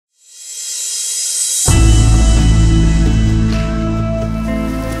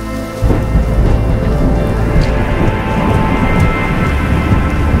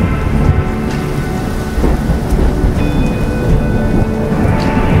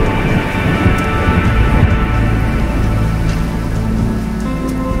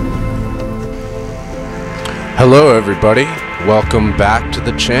Hello everybody, welcome back to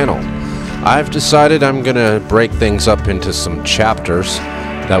the channel. I've decided I'm gonna break things up into some chapters.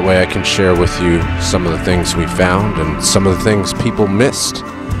 That way I can share with you some of the things we found and some of the things people missed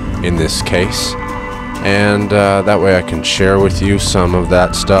in this case. And that way I can share with you some of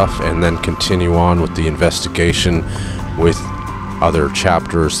that stuff and then continue on with the investigation with other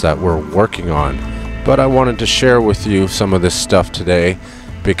chapters that we're working on. But I wanted to share with you some of this stuff today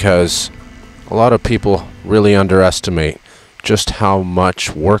because a lot of people really underestimate just how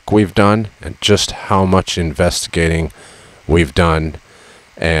much work we've done and just how much investigating we've done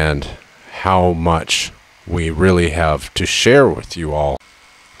and how much we really have to share with you all.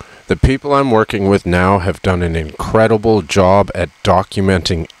 The people I'm working with now have done an incredible job at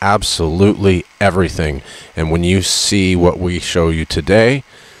documenting absolutely everything, and when you see what we show you today,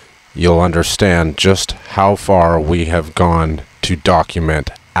 you'll understand just how far we have gone to document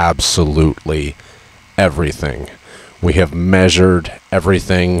absolutely everything. We have measured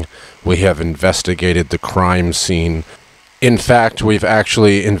everything. We have investigated the crime scene. In fact, we've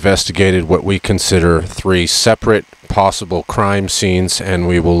actually investigated what we consider 3 separate possible crime scenes, and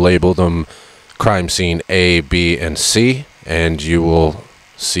we will label them crime scene A, B, and C, and you will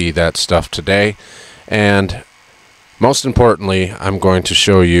see that stuff today. And most importantly, I'm going to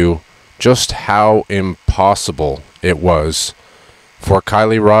show you just how impossible it was for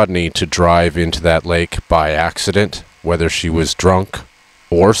Kiely Rodni to drive into that lake by accident, whether she was drunk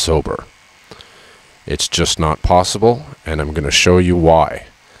or sober. It's just not possible, and I'm going to show you why.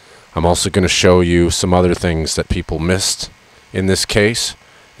 I'm also going to show you some other things that people missed in this case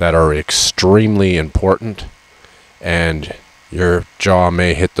that are extremely important, and your jaw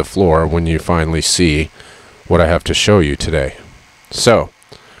may hit the floor when you finally see what I have to show you today. So,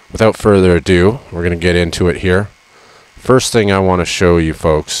 without further ado, we're going to get into it here. First thing I want to show you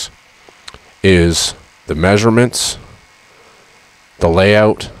folks is the measurements, the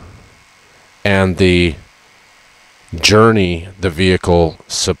layout, and the journey the vehicle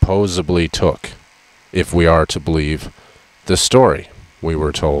supposedly took, if we are to believe the story we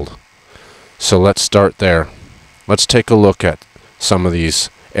were told. So let's start there. Let's take a look at some of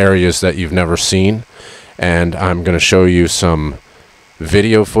these areas that you've never seen, and I'm going to show you some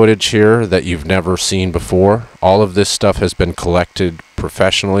video footage here that you've never seen before. All of this stuff has been collected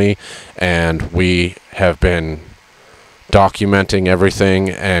professionally, and we have been documenting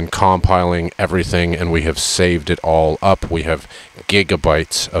everything and compiling everything, and we have saved it all up. We have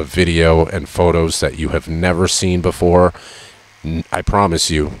gigabytes of video and photos that you have never seen before. I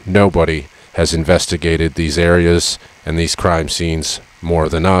promise you, nobody has investigated these areas and these crime scenes more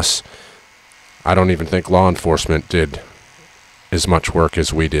than us. I don't even think law enforcement did as much work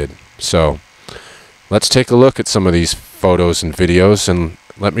as we did. So let's take a look at some of these photos and videos, and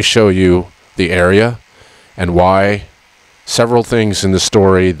let me show you the area and why several things in the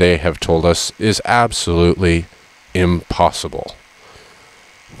story they have told us is absolutely impossible.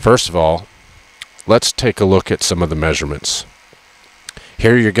 First of all, let's take a look at some of the measurements.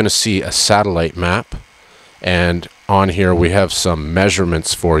 Here you're going to see a satellite map, and on here we have some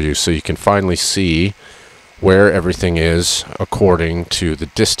measurements for you so you can finally see where everything is according to the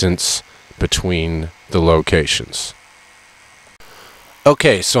distance between the locations.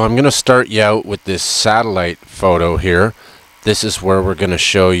 Okay, so I'm going to start you out with this satellite photo here. This is where we're going to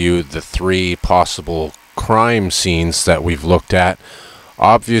show you the 3 possible crime scenes that we've looked at.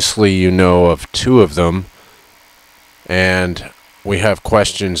 Obviously you know of 2 of them, and we have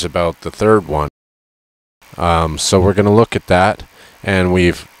questions about the 3rd one. So we're going to look at that, and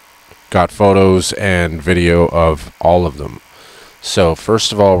we've got photos and video of all of them. So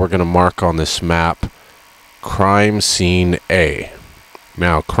first of all, we're going to mark on this map crime scene A.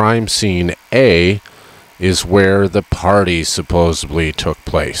 Now crime scene A is where the party supposedly took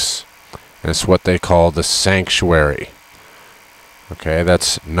place. And it's what they call the sanctuary. Okay,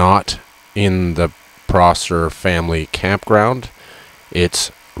 that's not in the Prosser family campground. It's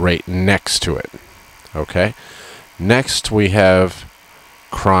right next to it. Okay, next we have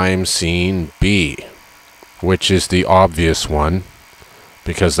crime scene B, which is the obvious one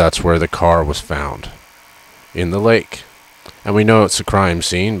because that's where the car was found, in the lake. And we know it's a crime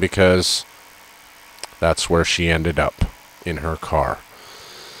scene because that's where she ended up, in her car.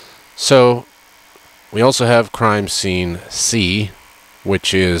 So we also have crime scene C,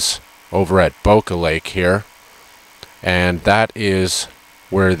 which is over at Boca Lake here, and that is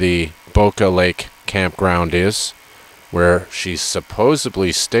where the Boca Lake campground is, where she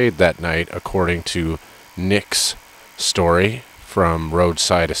supposedly stayed that night, according to Nick's story from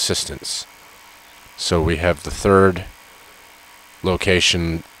Roadside Assistance. So we have the 3rd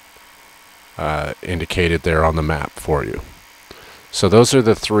location indicated there on the map for you. So those are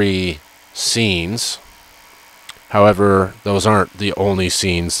the three scenes. However, those aren't the only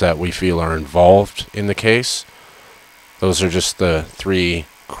scenes that we feel are involved in the case. Those are just the three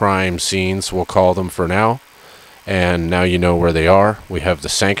crime scenes, we'll call them for now. And now you know where they are. We have the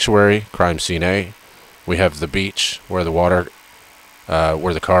sanctuary, crime scene A. We have the beach, where the water,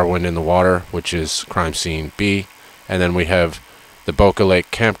 where the car went in the water, which is crime scene B. And then we have the Boca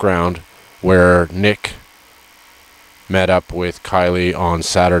Lake campground, where Nick met up with Kylie on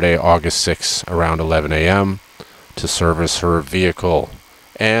Saturday, August 6th, around 11 a.m. to service her vehicle,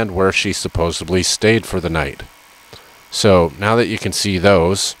 and where she supposedly stayed for the night. So now that you can see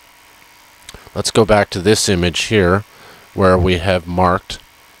those, let's go back to this image here, where we have marked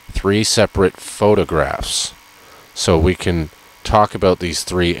 3 separate photographs. So we can talk about these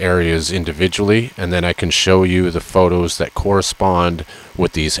 3 areas individually, and then I can show you the photos that correspond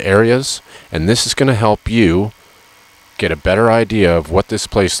with these areas, and this is going to help you get a better idea of what this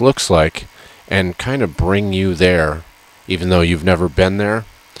place looks like and kind of bring you there, even though you've never been there.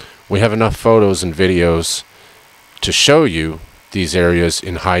 We have enough photos and videos to show you these areas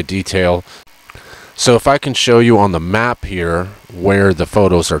in high detail. So if I can show you on the map here where the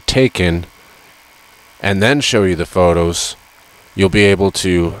photos are taken, and then show you the photos, you'll be able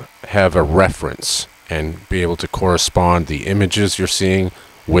to have a reference and be able to correspond the images you're seeing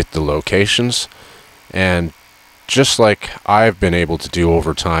with the locations. And just like I've been able to do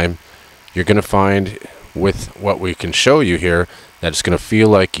over time, you're going to find with what we can show you here that it's going to feel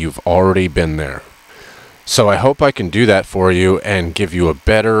like you've already been there. So I hope I can do that for you and give you a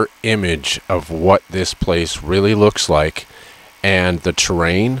better image of what this place really looks like, and the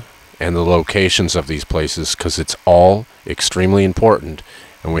terrain and the locations of these places, because it's all extremely important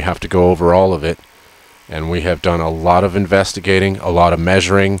and we have to go over all of it. And we have done a lot of investigating, a lot of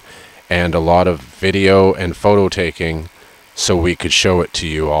measuring, and a lot of video and photo taking so we could show it to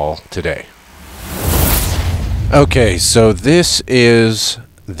you all today. Okay, so this is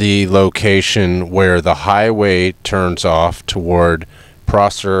the location where the highway turns off toward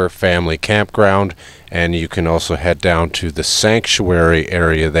Prosser Family Campground, and you can also head down to the sanctuary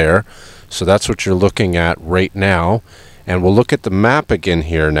area there. So that's what you're looking at right now, and we'll look at the map again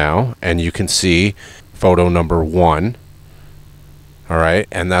here now, and you can see photo number 1. All right,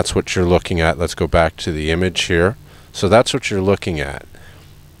 and that's what you're looking at. Let's go back to the image here. So that's what you're looking at.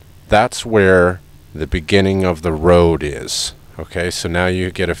 That's where the beginning of the road is. Okay, so now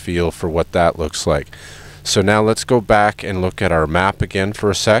you get a feel for what that looks like. So now let's go back and look at our map again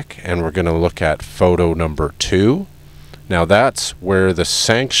for a sec, and we're going to look at photo number 2. Now that's where the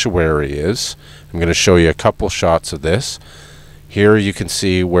sanctuary is. I'm going to show you a couple shots of this. Here you can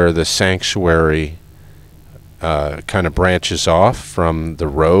see where the sanctuary kind of branches off from the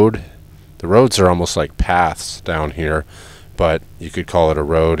road. The roads are almost like paths down here, but you could call it a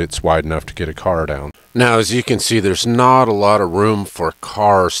road. It's wide enough to get a car down. Now, as you can see, there's not a lot of room for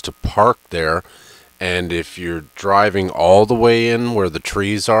cars to park there, and if you're driving all the way in where the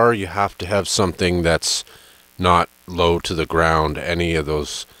trees are, you have to have something that's not low to the ground. Any of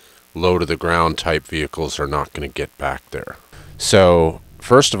those low to the ground type vehicles are not going to get back there. So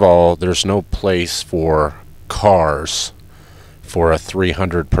first of all, there's no place for cars for a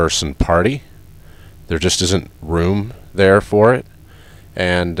 300-person party. There just isn't room there for it.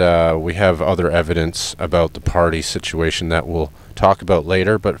 And we have other evidence about the party situation that we'll talk about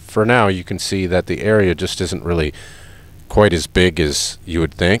later, but for now you can see that the area just isn't really quite as big as you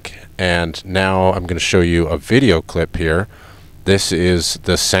would think. And now I'm going to show you a video clip here. This is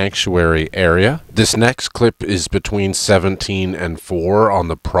the sanctuary area. This next clip is between 17 and 4 on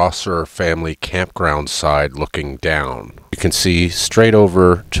the Prosser Family Campground side looking down. You can see straight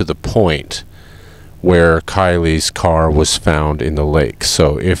over to the point where Kylie's car was found in the lake.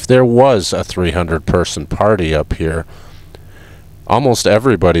 So if there was a 300-person party up here, almost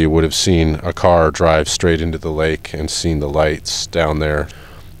everybody would have seen a car drive straight into the lake and seen the lights down there.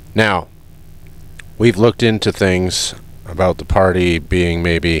 Now, we've looked into things about the party being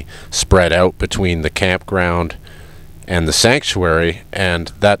maybe spread out between the campground and the sanctuary, and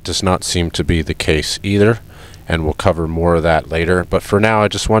that does not seem to be the case either, and we'll cover more of that later. But for now, I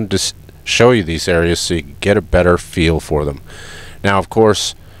just wanted to show you these areas so you can get a better feel for them. Now, of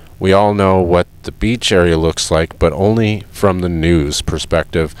course, we all know what the beach area looks like, but only from the news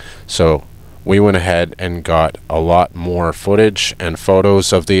perspective. So we went ahead and got a lot more footage and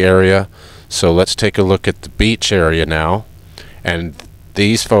photos of the area. So let's take a look at the beach area now. And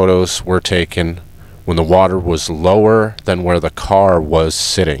these photos were taken when the water was lower than where the car was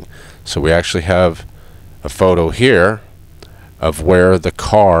sitting. So we actually have a photo here of where the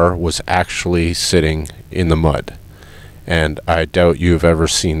car was actually sitting in the mud. And I doubt you've ever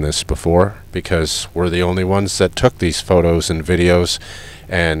seen this before, because we're the only ones that took these photos and videos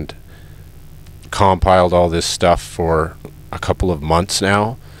and compiled all this stuff for a couple of months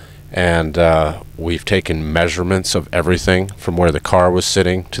now. And we've taken measurements of everything from where the car was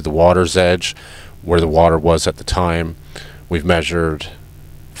sitting to the water's edge, where the water was at the time. We've measured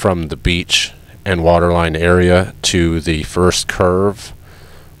from the beach and waterline area to the first curve,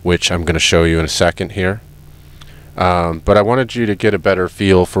 which I'm going to show you in a second here. But I wanted you to get a better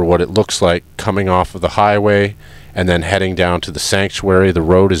feel for what it looks like coming off of the highway and then heading down to the sanctuary. The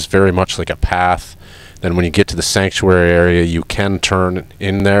road is very much like a path. Then when you get to the sanctuary area, you can turn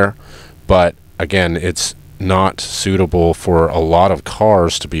in there, but again, it's not suitable for a lot of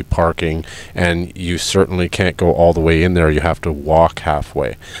cars to be parking, and you certainly can't go all the way in there. You have to walk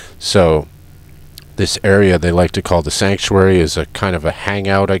halfway. So this area they like to call the sanctuary is a kind of a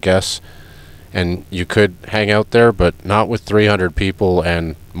hangout, I guess, and you could hang out there, but not with 300 people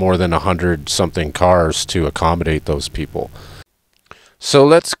and more than 100 something cars to accommodate those people. So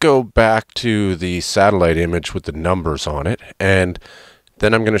let's go back to the satellite image with the numbers on it, and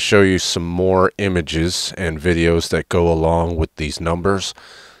then I'm going to show you some more images and videos that go along with these numbers.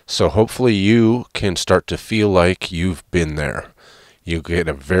 So hopefully you can start to feel like you've been there. You get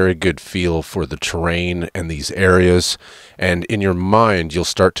a very good feel for the terrain and these areas, and in your mind you'll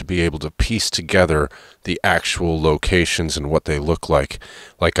start to be able to piece together the actual locations and what they look like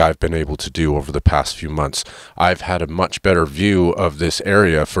I've been able to do over the past few months. I've had a much better view of this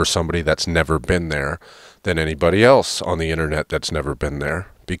area for somebody that's never been there than anybody else on the internet that's never been there,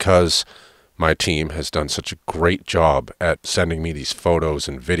 because my team has done such a great job at sending me these photos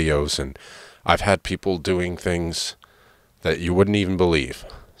and videos, and I've had people doing things that you wouldn't even believe.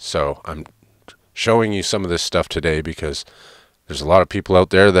 So I'm showing you some of this stuff today because there's a lot of people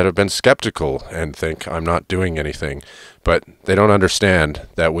out there that have been skeptical and think I'm not doing anything, but they don't understand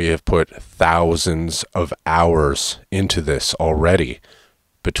that we have put thousands of hours into this already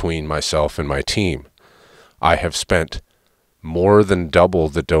between myself and my team. I have spent more than double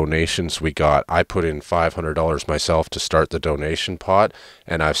the donations we got. I put in $500 myself to start the donation pot,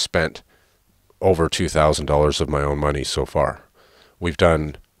 and I've spent over $2,000 of my own money so far. We've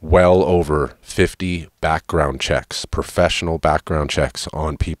done well over 50 background checks, professional background checks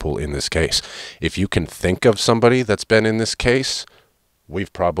on people in this case. If you can think of somebody that's been in this case,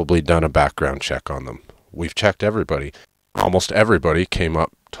 we've probably done a background check on them. We've checked everybody. Almost everybody came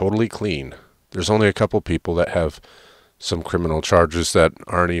up totally clean. There's only a couple people that have some criminal charges that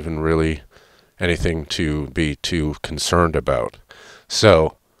aren't even really anything to be too concerned about.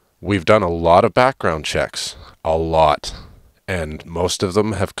 So we've done a lot of background checks, a lot, and most of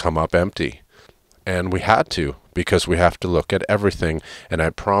them have come up empty. And we had to, because we have to look at everything, and I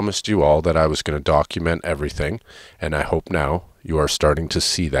promised you all that I was going to document everything, and I hope now you are starting to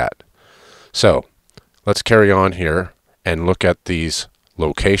see that. So let's carry on here and look at these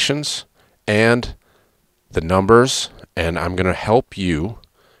locations and the numbers, and I'm going to help you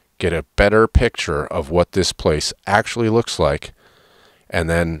get a better picture of what this place actually looks like, and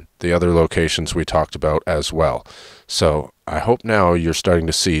then the other locations we talked about as well. So I hope now you're starting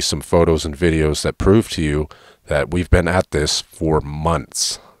to see some photos and videos that prove to you that we've been at this for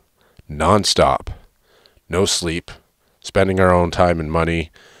months, non-stop, no sleep, spending our own time and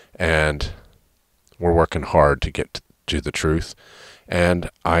money, and we're working hard to get to the truth. And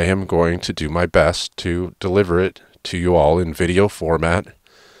I am going to do my best to deliver it to you all in video format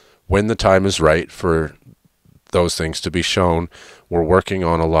when the time is right for those things to be shown. We're working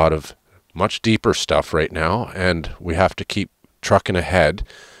on a lot of much deeper stuff right now, and we have to keep trucking ahead,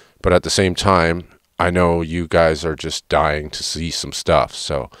 but at the same time I know you guys are just dying to see some stuff,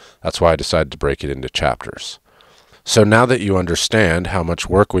 so that's why I decided to break it into chapters. So now that you understand how much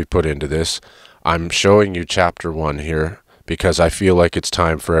work we put into this, I'm showing you chapter 1 here because I feel like it's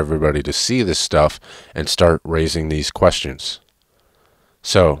time for everybody to see this stuff and start raising these questions.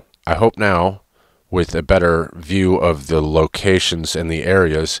 So I hope now, with a better view of the locations and the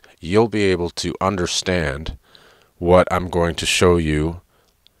areas, you'll be able to understand what I'm going to show you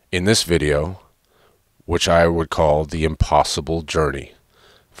in this video, which I would call the impossible journey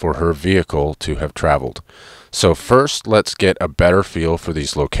for her vehicle to have traveled. So first, let's get a better feel for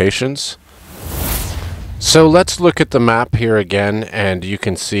these locations. So let's look at the map here again, and you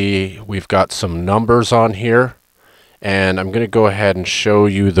can see we've got some numbers on here. And I'm going to go ahead and show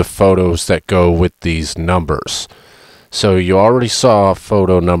you the photos that go with these numbers. So you already saw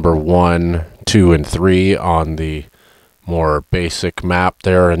photo number 1, 2, and 3 on the more basic map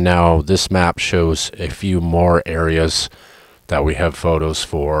there, and now this map shows a few more areas that we have photos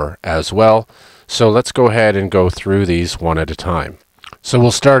for as well. So let's go ahead and go through these one at a time. So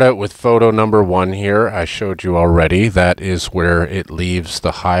we'll start out with photo number 1 here. I showed you already. That is where it leaves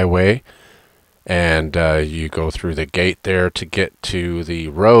the highway, and you go through the gate there to get to the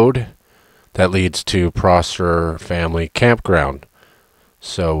road that leads to Prosser Family Campground.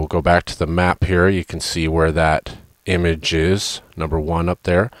 So we'll go back to the map here. You can see where that image is, number 1 up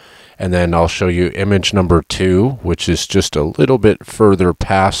there. And then I'll show you image number 2, which is just a little bit further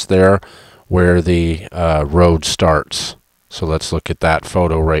past there where the road starts. So let's look at that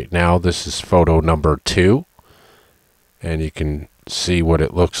photo right now. This is photo number 2. And you can see what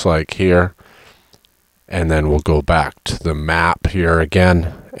it looks like here. And then we'll go back to the map here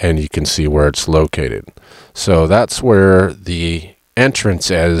again, and you can see where it's located. So that's where the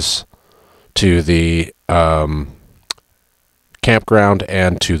entrance is to the campground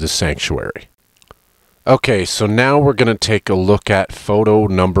and to the sanctuary. Okay, so now we're going to take a look at photo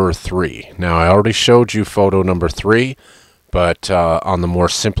number 3. Now, I already showed you photo number 3, but on the more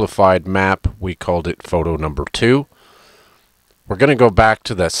simplified map, we called it photo number 2. We're going to go back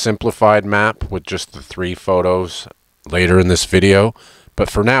to that simplified map with just the 3 photos later in this video. But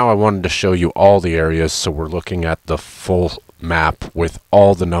for now, I wanted to show you all the areas, so we're looking at the full map with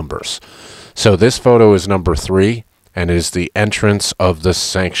all the numbers. So this photo is number 3 and is the entrance of the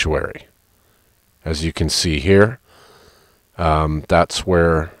sanctuary. As you can see here, that's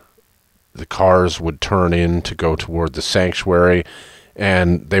where the cars would turn in to go toward the sanctuary,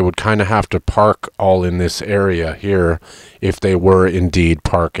 and they would kind of have to park all in this area here if they were indeed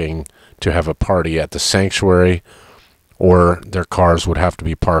parking to have a party at the sanctuary, or their cars would have to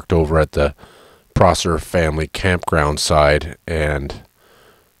be parked over at the Prosser Family Campground side, and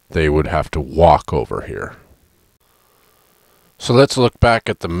they would have to walk over here. So let's look back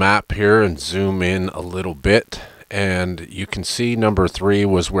at the map here and zoom in a little bit, and you can see number 3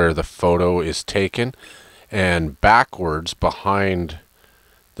 was where the photo is taken, and backwards behind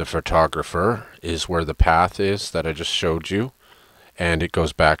the photographer is where the path is that I just showed you, and it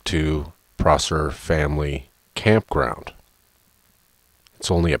goes back to Prosser Family Campground. It's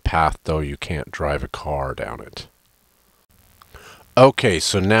only a path though, you can't drive a car down it. Okay,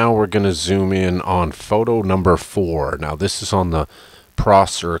 so now we're going to zoom in on photo number 4. Now this is on the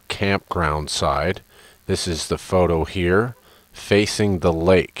Prosser Campground side. This is the photo here facing the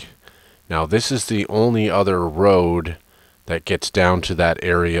lake. Now this is the only other road that gets down to that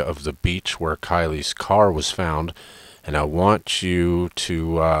area of the beach where Kiely's car was found, and I want you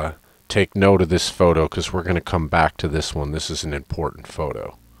to take note of this photo because we're going to come back to this one. This is an important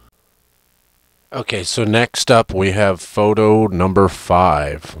photo. Okay, so next up we have photo number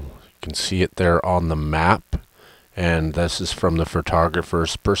 5. You can see it there on the map, and this is from the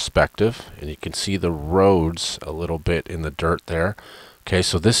photographer's perspective, and you can see the roads a little bit in the dirt there. Okay,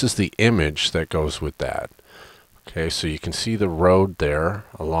 so this is the image that goes with that. Okay, so you can see the road there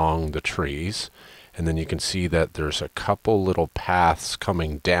along the trees, and then you can see that there's a couple little paths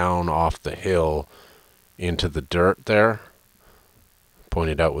coming down off the hill into the dirt there,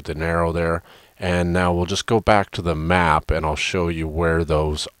 pointed out with the arrow there. And now we'll just go back to the map and I'll show you where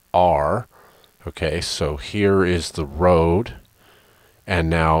those are. Okay, so here is the road, and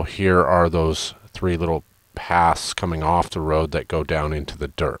now here are those 3 little paths coming off the road that go down into the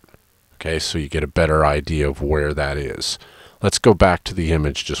dirt. Okay, so you get a better idea of where that is. Let's go back to the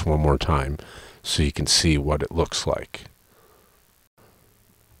image just one more time so you can see what it looks like.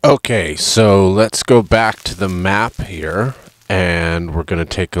 Okay, so let's go back to the map here, and we're going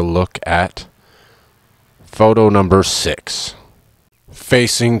to take a look at photo number 6.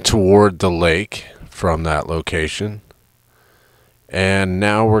 Facing toward the lake from that location. And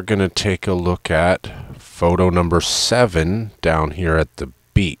now we're going to take a look at photo number 7 down here at the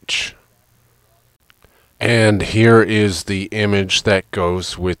beach. And here is the image that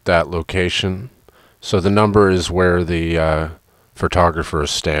goes with that location. So the number is where the photographer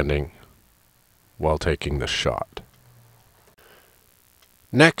is standing while taking the shot.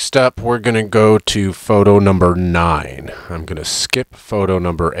 Next up, we're going to go to photo number 9. I'm going to skip photo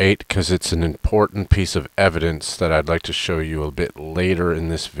number 8 because it's an important piece of evidence that I'd like to show you a bit later in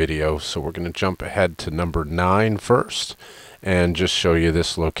this video. So we're going to jump ahead to number 9 first and just show you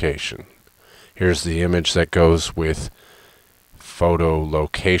this location. Here's the image that goes with photo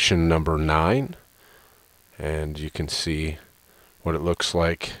location number 9. And you can see what it looks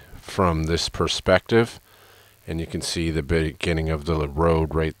like from this perspective. And you can see the beginning of the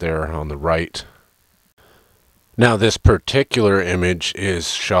road right there on the right. Now this particular image is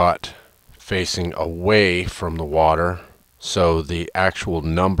shot facing away from the water, so the actual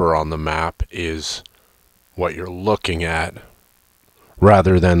number on the map is what you're looking at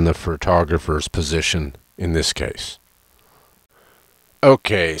rather than the photographer's position in this case.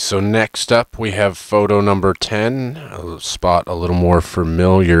 Okay, so next up we have photo number 10, a spot a little more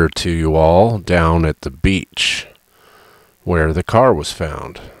familiar to you all, down at the beach where the car was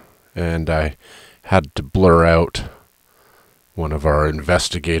found. And I had to blur out one of our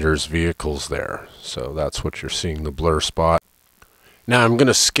investigators' vehicles there. So that's what you're seeing, the blur spot. Now I'm going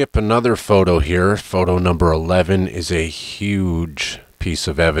to skip another photo here. Photo number 11 is a huge piece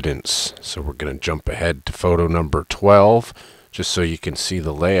of evidence. So we're going to jump ahead to photo number 12. Just so you can see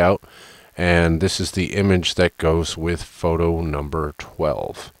the layout, and this is the image that goes with photo number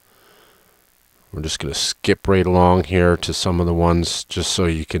 12. We're just going to skip right along here to some of the ones just so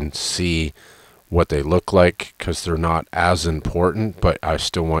you can see what they look like, because they're not as important, but I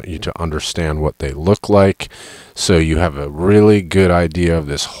still want you to understand what they look like so you have a really good idea of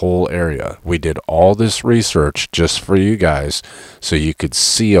this whole area. We did all this research just for you guys so you could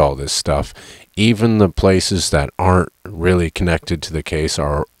see all this stuff. Even the places that aren't really connected to the case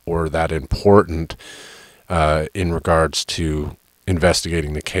or that important in regards to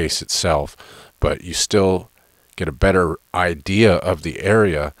investigating the case itself, but you still get a better idea of the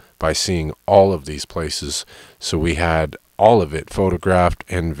area by seeing all of these places. So we had all of it photographed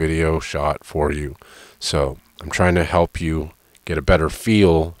and video shot for you. So I'm trying to help you get a better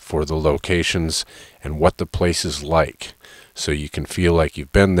feel for the locations and what the place is like, so you can feel like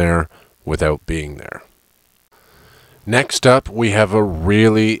you've been there without being there. Next up, we have a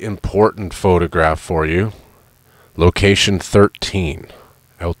really important photograph for you. Location 13,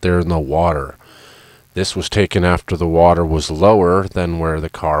 out there in the water. This was taken after the water was lower than where the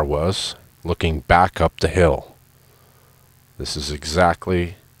car was, looking back up the hill. This is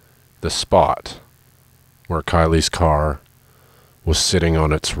exactly the spot where Kiely's car was sitting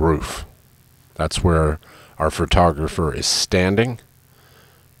on its roof. That's where our photographer is standing.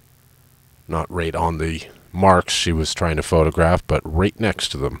 Not right on the marks she was trying to photograph, but right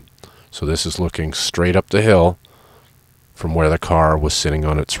next to them. So this is looking straight up the hill from where the car was sitting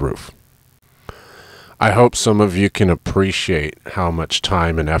on its roof. I hope some of you can appreciate how much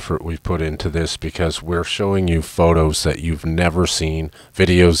time and effort we've put into this, because we're showing you photos that you've never seen,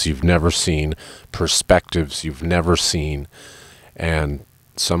 videos you've never seen, perspectives you've never seen, and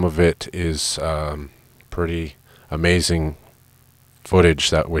some of it is pretty amazing footage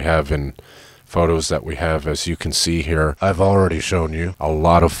that we have and photos that we have. As you can see here, I've already shown you a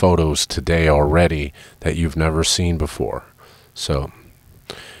lot of photos today already that you've never seen before. So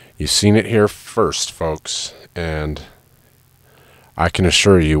you've seen it here first, folks, and I can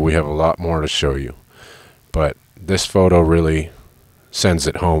assure you we have a lot more to show you. But this photo really sends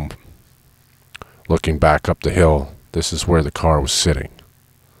it home. Looking back up the hill, this is where the car was sitting,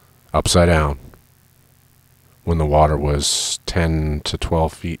 upside down, when the water was 10 to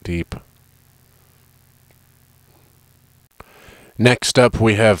 12 feet deep. Next up,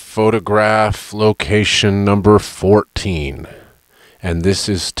 we have photograph location number 14. And this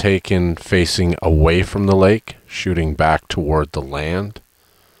is taken facing away from the lake, shooting back toward the land.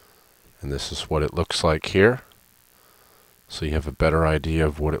 And this is what it looks like here. So you have a better idea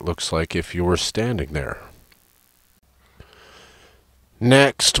of what it looks like if you were standing there.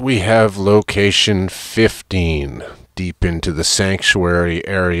 Next, we have location 15, deep into the sanctuary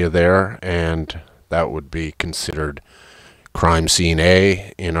area there, and that would be considered crime scene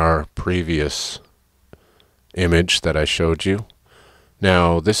A in our previous image that I showed you.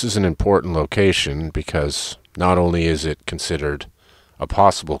 Now, this is an important location because not only is it considered a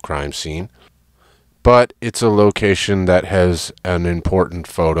possible crime scene, but it's a location that has an important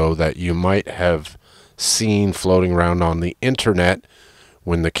photo that you might have seen floating around on the internet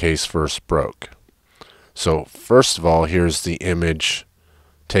when the case first broke. So first of all, here's the image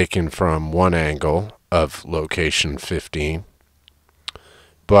taken from one angle of location 15.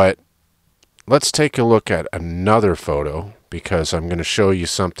 But let's take a look at another photo, because I'm going to show you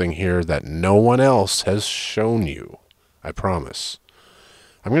something here that no one else has shown you. I promise.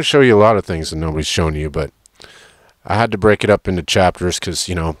 I'm going to show you a lot of things that nobody's shown you, but I had to break it up into chapters because,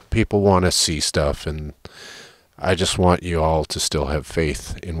 you know, people want to see stuff, and I just want you all to still have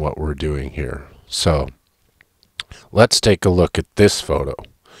faith in what we're doing here. So let's take a look at this photo.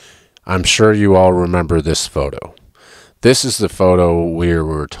 I'm sure you all remember this photo. This is the photo we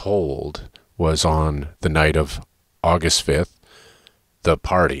were told was on the night of August 5th, the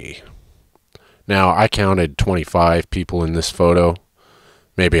party. Now, I counted 25 people in this photo.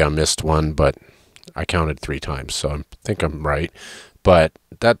 Maybe I missed one, but I counted 3 times, so I think I'm right. But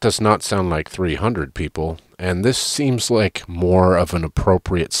that does not sound like 300 people, and this seems like more of an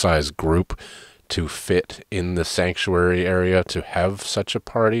appropriate size group to fit in the sanctuary area to have such a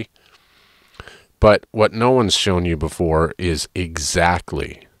party. But what no one's shown you before is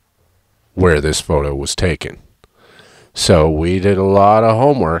exactly where this photo was taken. So we did a lot of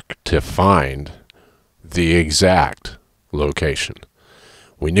homework to find the exact location.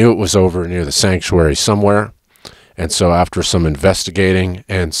 We knew it was over near the sanctuary somewhere, and so after some investigating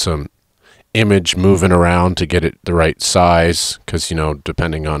and some image moving around to get it the right size, because, you know,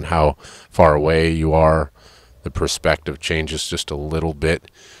 depending on how far away you are, the perspective changes just a little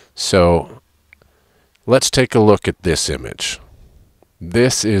bit. So let's take a look at this image.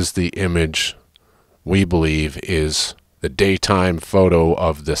 This is the image we believe is the daytime photo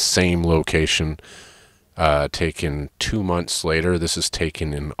of the same location, taken 2 months later. This is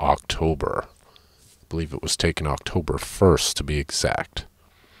taken in October. I believe it was taken October 1st to be exact.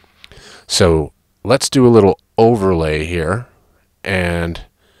 So let's do a little overlay here, and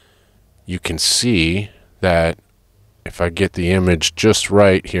you can see that if I get the image just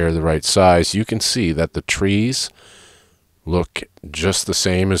right here, the right size, you can see that the trees look just the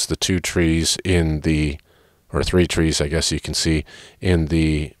same as the 2 trees in the, or 3 trees, I guess you can see, in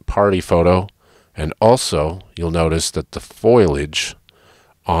the party photo. And also, you'll notice that the foliage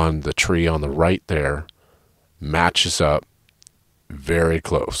on the tree on the right there matches up very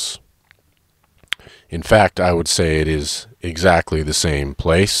close. In fact, I would say it is exactly the same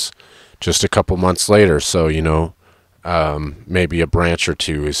place, just a couple months later. So, you know, maybe a branch or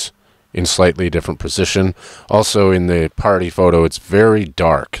 2 is in slightly different position. Also, in the party photo, it's very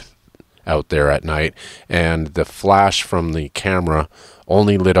dark out there at night, and the flash from the camera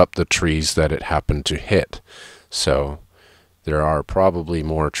only lit up the trees that it happened to hit. So there are probably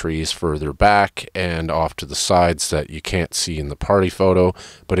more trees further back and off to the sides that you can't see in the party photo.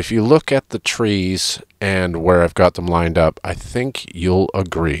 But if you look at the trees and where I've got them lined up, I think you'll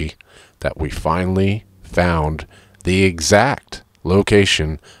agree that we finally found the exact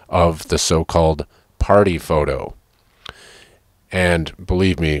location of the so-called party photo. And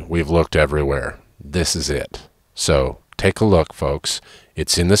believe me, we've looked everywhere. This is it. So take a look, folks.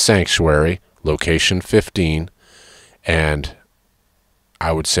 It's in the sanctuary, location 15. And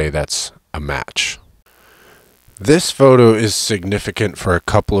I would say that's a match. This photo is significant for a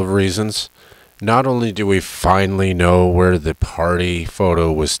couple of reasons. Not only do we finally know where the party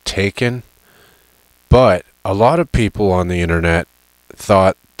photo was taken, but a lot of people on the internet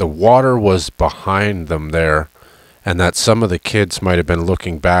thought the water was behind them there, and that some of the kids might have been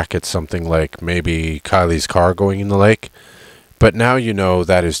looking back at something like maybe Kylie's car going in the lake. But now you know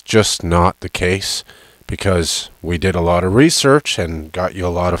that is just not the case, because we did a lot of research and got you a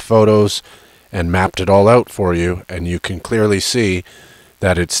lot of photos and mapped it all out for you, and you can clearly see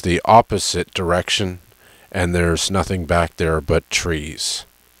that it's the opposite direction and there's nothing back there but trees.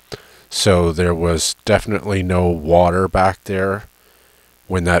 So there was definitely no water back there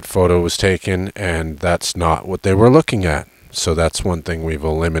when that photo was taken, and that's not what they were looking at. So that's one thing we've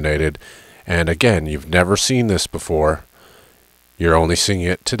eliminated. And again, you've never seen this before. You're only seeing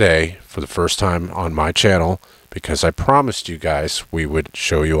it today for the first time on my channel, because I promised you guys we would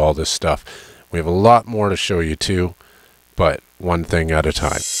show you all this stuff. We have a lot more to show you too, but one thing at a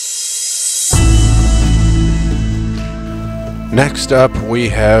time. Next up, we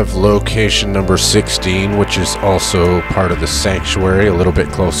have location number 16, which is also part of the sanctuary, a little bit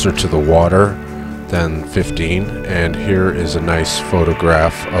closer to the water than 15. And here is a nice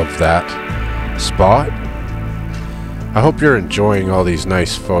photograph of that spot. I hope you're enjoying all these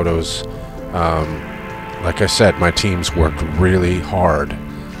nice photos. Like I said, my team's worked really hard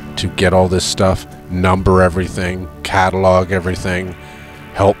to get all this stuff, number everything, catalog everything,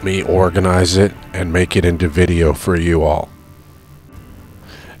 help me organize it, and make it into video for you all.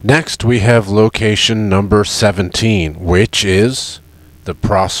 Next, we have location number 17, which is the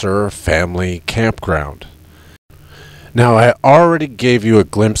Prosser Family Campground. Now, I already gave you a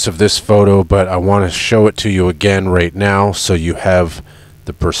glimpse of this photo, but I want to show it to you again right now so you have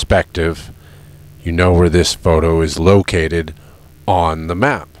the perspective. You know where this photo is located on the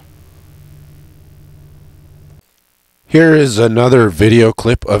map. Here is another video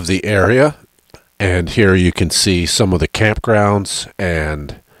clip of the area, and here you can see some of the campgrounds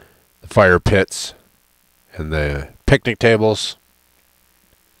and the fire pits and the picnic tables.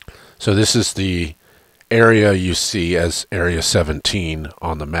 So this is the area you see as area 17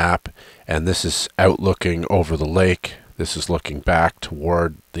 on the map, and this is outlooking over the lake. This is looking back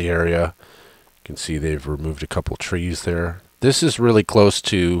toward the area. You can see they've removed a couple trees there. This is really close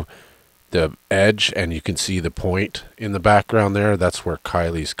to the edge, and you can see the point in the background there. That's where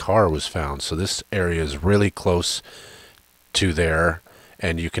Kylie's car was found. So this area is really close to there,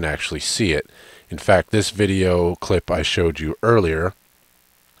 and you can actually see it. In fact, this video clip I showed you earlier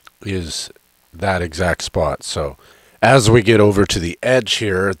is that exact spot. So as we get over to the edge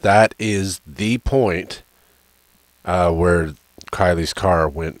here, that is the point where Kiely's car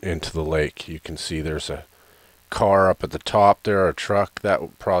went into the lake. You can see there's a car up at the top there, a truck.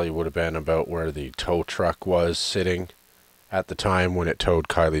 That probably would have been about where the tow truck was sitting at the time when it towed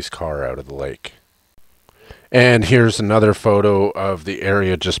Kiely's car out of the lake. And here's another photo of the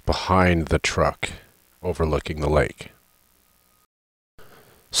area just behind the truck overlooking the lake.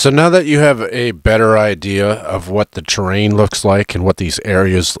 So now that you have a better idea of what the terrain looks like and what these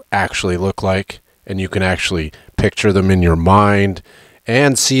areas actually look like, and you can actually picture them in your mind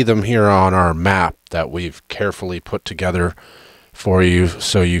and see them here on our map that we've carefully put together for you,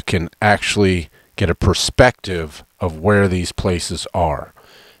 so you can actually get a perspective of where these places are.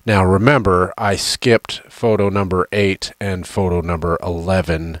 Now remember, I skipped photo number 8 and photo number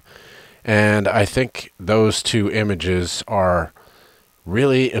 11, and I think those two images are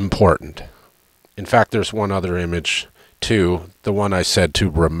really important. In fact, there's one other image too, the one I said to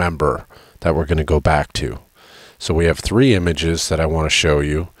remember, that we're going to go back to. So we have 3 images that I want to show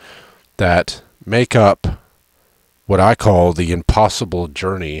you that make up what I call the impossible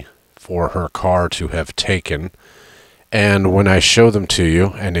journey for her car to have taken. And when I show them to you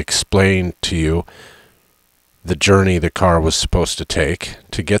and explain to you the journey the car was supposed to take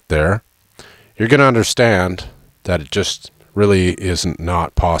to get there, you're going to understand that it just really isn't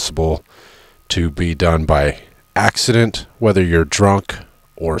not possible to be done by accident, whether you're drunk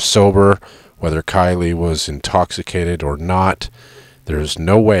or sober, whether Kiely was intoxicated or not. There's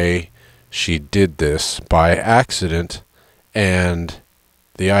no way she did this by accident, and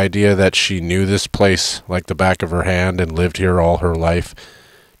the idea that she knew this place like the back of her hand and lived here all her life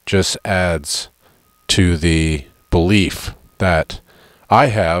just adds to the belief that I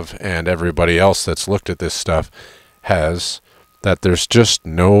have, and everybody else that's looked at this stuff has, that there's just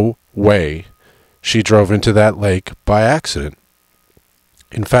no way she drove into that lake by accident.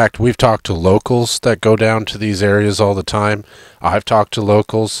 In fact, we've talked to locals that go down to these areas all the time. I've talked to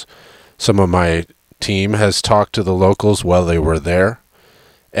locals. Some of my team has talked to the locals while they were there,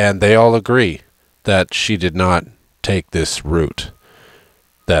 and they all agree that she did not take this route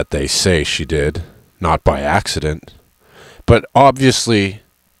that they say she did, not by accident. But obviously,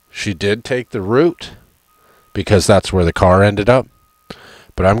 she did take the route because that's where the car ended up.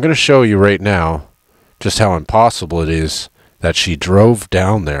 But I'm going to show you right now just how impossible it is that she drove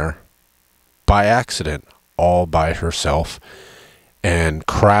down there by accident, all by herself, and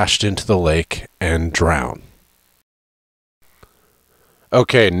crashed into the lake and drowned.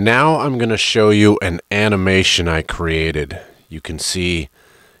 Okay, now I'm going to show you an animation I created. You can see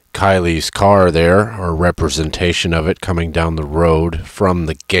Kiely's car there, or representation of it coming down the road from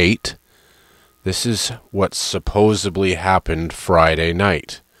the gate. This is what supposedly happened Friday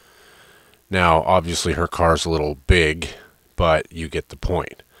night. Now, obviously her car's a little big, but you get the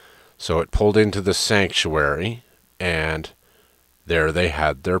point. So it pulled into the sanctuary, and there they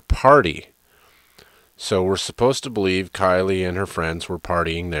had their party. So we're supposed to believe Kiely and her friends were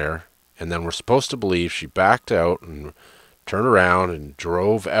partying there, and then we're supposed to believe she backed out and turned around and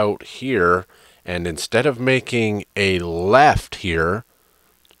drove out here, and instead of making a left here,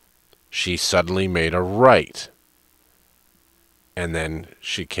 she suddenly made a right. And then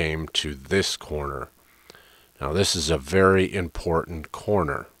she came to this corner. Now this is a very important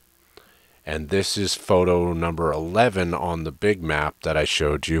corner, and this is photo number 11 on the big map that I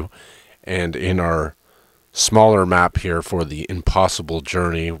showed you, and in our smaller map here for the impossible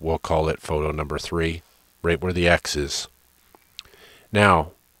journey, we'll call it photo number 3, right where the X is.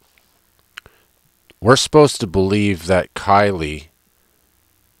 Now, we're supposed to believe that Kiely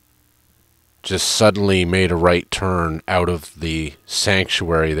just suddenly made a right turn out of the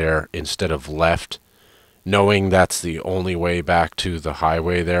sanctuary there instead of left, knowing that's the only way back to the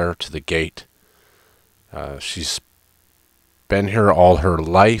highway there, to the gate. She's been here all her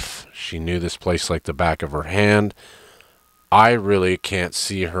life. She knew this place like the back of her hand. I really can't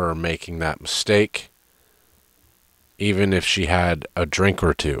see her making that mistake, even if she had a drink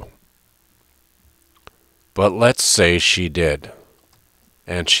or two. But let's say she did,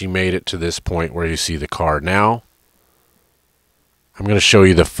 and she made it to this point where you see the car now. I'm going to show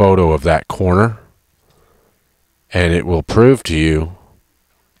you the photo of that corner, and it will prove to you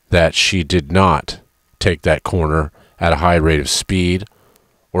that she did not take that corner at a high rate of speed,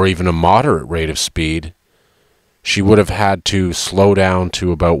 or even a moderate rate of speed. She would have had to slow down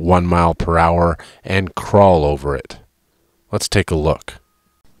to about 1 mile per hour and crawl over it. Let's take a look.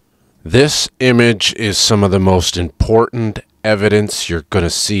 This image is some of the most important evidence you're going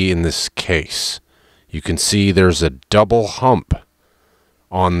to see in this case. You can see there's a double hump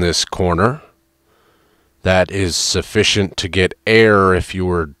on this corner that is sufficient to get air if you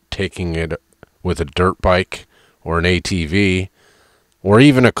were taking it with a dirt bike or an ATV or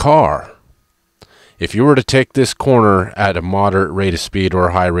even a car. If you were to take this corner at a moderate rate of speed or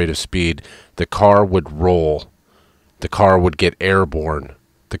a high rate of speed, the car would roll. The car would get airborne.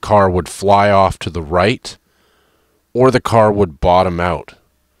 The car would fly off to the right, or the car would bottom out.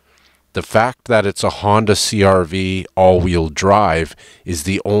 The fact that it's a Honda CR-V all-wheel drive is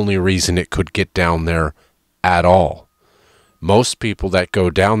the only reason it could get down there at all. Most people that go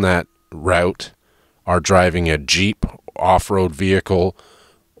down that route are driving a Jeep, off-road vehicle,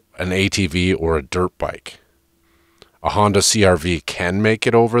 an ATV, or a dirt bike. A Honda CR-V can make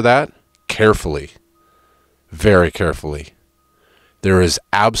it over that carefully, very carefully. There is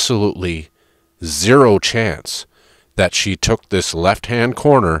absolutely zero chance that she took this left-hand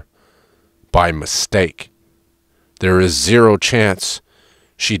corner by mistake. There is zero chance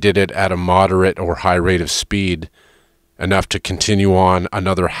she did it at a moderate or high rate of speed enough to continue on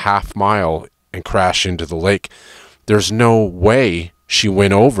another half mile and crash into the lake. There's no way she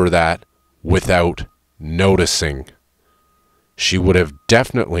went over that without noticing. She would have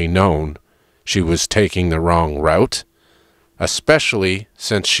definitely known she was taking the wrong route, especially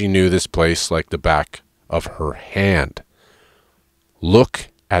since she knew this place like the back of her hand. Look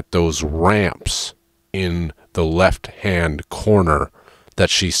at those ramps in the left-hand corner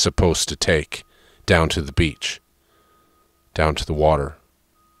that she's supposed to take down to the beach, down to the water.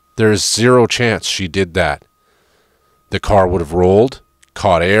 There is zero chance she did that. The car would have rolled,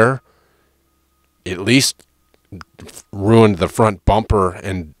 caught air, at least ruined the front bumper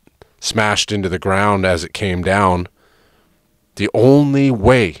and smashed into the ground as it came down. The only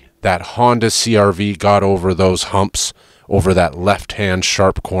way that Honda CR-V got over those humps, over that left-hand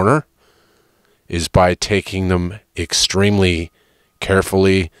sharp corner, is by taking them extremely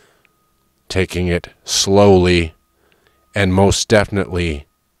carefully, taking it slowly, and most definitely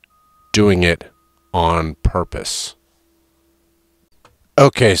doing it on purpose.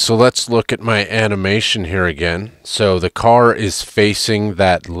 Okay, so let's look at my animation here again. So the car is facing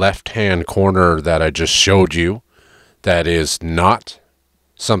that left-hand corner that I just showed you. That is not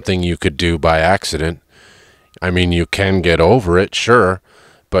something you could do by accident. I mean, you can get over it, sure,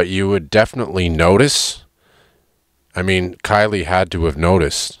 but you would definitely notice. I mean, Kylie had to have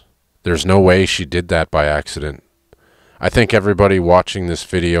noticed. There's no way she did that by accident. I think everybody watching this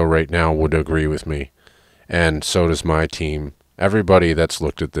video right now would agree with me, and so does my team. Everybody that's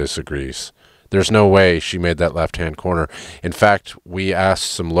looked at this agrees. There's no way she made that left-hand corner. In fact, we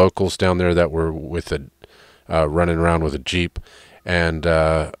asked some locals down there that were with a running around with a Jeep, and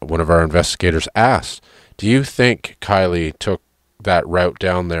one of our investigators asked, do you think Kylie took that route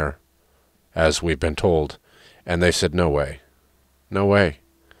down there as we've been told? And they said, no way. No way.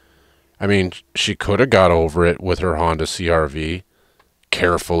 I mean, she could have got over it with her Honda CR-V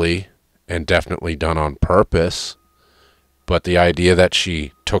carefully and definitely done on purpose. But the idea that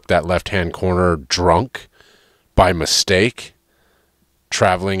she took that left-hand corner drunk by mistake,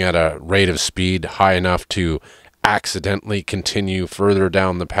 traveling at a rate of speed high enough to accidentally continue further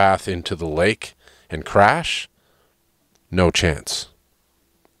down the path into the lake and crash? No chance.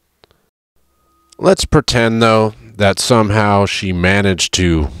 Let's pretend, though, that somehow she managed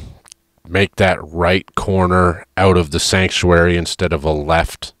to make that right corner out of the sanctuary instead of a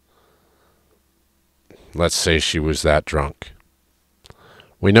left. Let's say she was that drunk.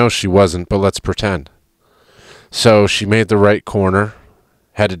 We know she wasn't, but let's pretend. So she made the right corner,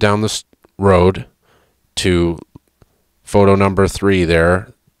 headed down this road to photo number 3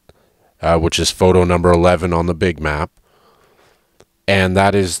 there, which is photo number 11 on the big map. And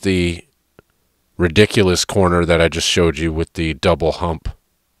that is the ridiculous corner that I just showed you with the double hump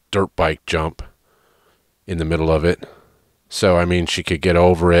dirt bike jump in the middle of it. So, I mean, she could get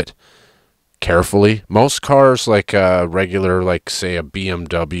over it carefully. Most cars, like a regular, like say a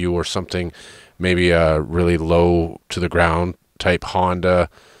BMW or something, maybe a really low to the ground type Honda,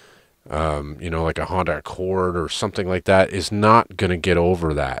 you know, like a Honda Accord or something like that, is not going to get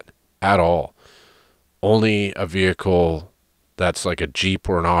over that at all. Only a vehicle that's like a Jeep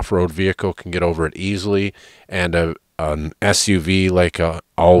or an off-road vehicle can get over it easily, and an SUV like a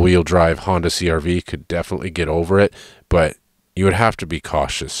all-wheel drive Honda CR-V could definitely get over it, but you would have to be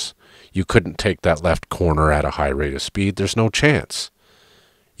cautious. You couldn't take that left corner at a high rate of speed. There's no chance.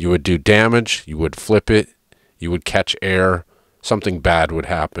 You would do damage, you would flip it, you would catch air something bad would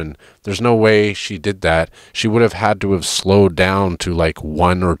happen. There's no way she did that. She would have had to have slowed down to like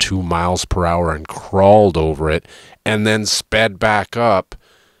 1 or 2 miles per hour and crawled over it and then sped back up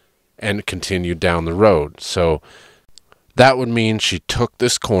and continued down the road. So that would mean she took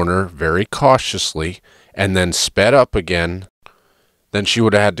this corner very cautiously and then sped up again. Then she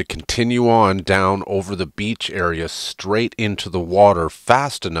would have had to continue on down over the beach area straight into the water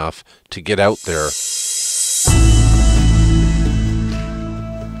fast enough to get out there.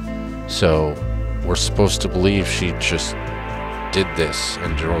 So we're supposed to believe she just did this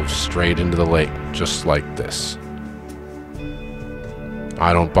and drove straight into the lake just like this.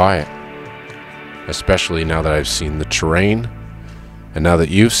 I don't buy it, especially now that I've seen the terrain, and now that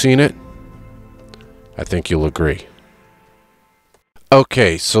you've seen it, I think you'll agree.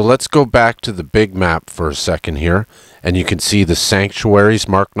 Okay, so let's go back to the big map for a second here, and you can see the sanctuaries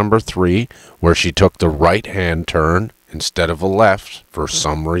marked number 3, where she took the right-hand turn instead of a left for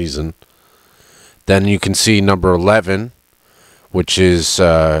some reason. Then you can see number 11, which is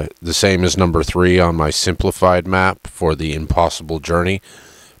the same as number 3 on my simplified map for the impossible journey.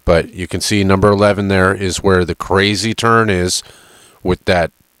 But you can see number 11 there is where the crazy turn is, with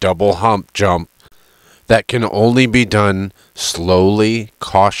that double hump jump that can only be done slowly,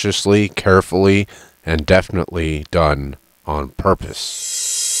 cautiously, carefully, and definitely done on purpose.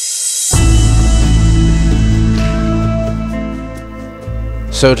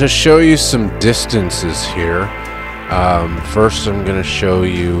 So to show you some distances here, first I'm going to show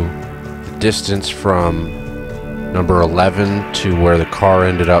you the distance from number 11 to where the car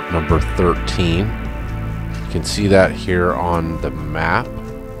ended up, number 13. You can see that here on the map.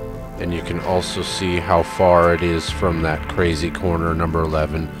 And you can also see how far it is from that crazy corner, number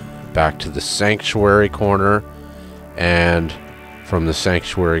 11, back to the sanctuary corner, and from the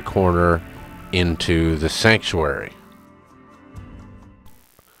sanctuary corner into the sanctuary.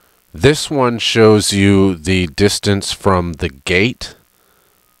 This one shows you the distance from the gate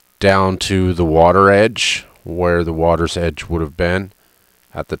down to the water edge, where the water's edge would have been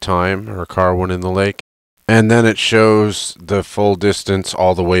at the time her car went in the lake. And then it shows the full distance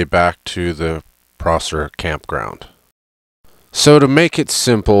all the way back to the Prosser campground. So to make it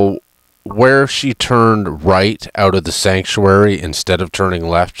simple, where she turned right out of the sanctuary instead of turning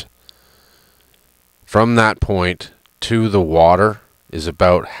left, from that point to the water is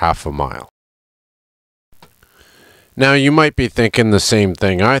about half a mile. Now you might be thinking the same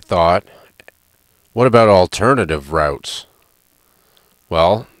thing I thought. What about alternative routes?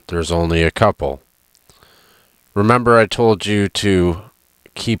 Well, there's only a couple. Remember I told you to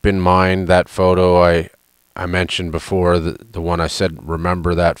keep in mind that photo I mentioned before, the one I said,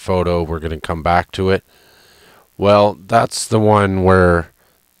 remember that photo, we're going to come back to it. Well, that's the one where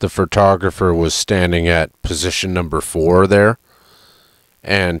the photographer was standing at position number 4 there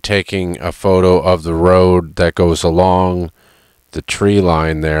and taking a photo of the road that goes along the tree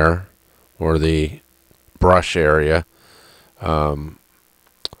line there, or the brush area.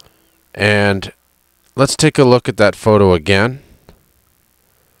 And let's take a look at that photo again.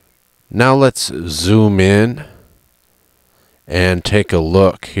 Now let's zoom in and take a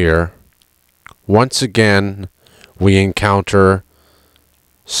look here. Once again, we encounter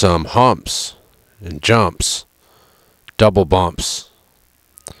some humps and jumps, double bumps.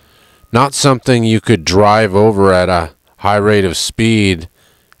 Not something you could drive over at a high rate of speed,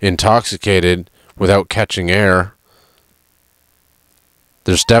 intoxicated, without catching air.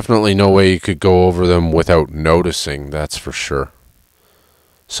 There's definitely no way you could go over them without noticing, that's for sure.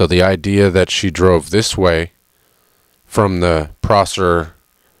 So the idea that she drove this way from the Prosser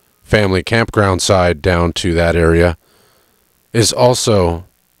family campground side down to that area is also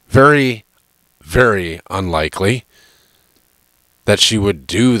very, very unlikely. That she would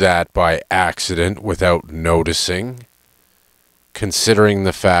do that by accident without noticing, considering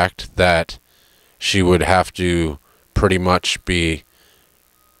the fact that she would have to pretty much be,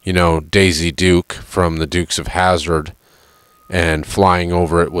 you know, Daisy Duke from the Dukes of Hazzard and flying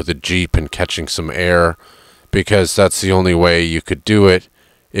over it with a Jeep and catching some air, because that's the only way you could do it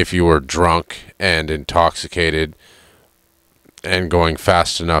if you were drunk and intoxicated and going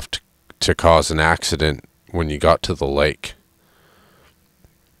fast enough to cause an accident when you got to the lake.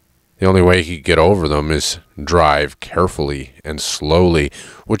 The only way he could get over them is drive carefully and slowly,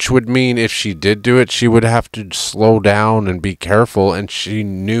 which would mean if she did do it, she would have to slow down and be careful, and she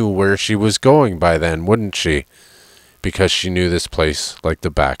knew where she was going by then, wouldn't she? Because she knew this place like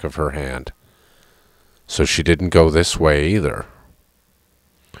the back of her hand. So she didn't go this way either.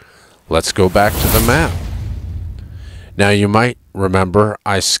 Let's go back to the map. Now you might remember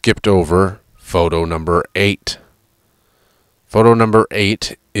I skipped over photo number 8. Photo number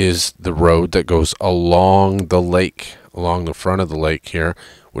 8 is the road that goes along the lake, along the front of the lake here,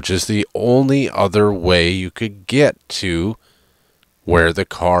 which is the only other way you could get to where the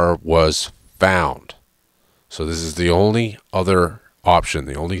car was found. So this is the only other option,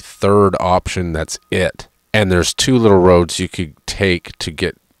 the only third option, that's it. And there's 2 little roads you could take to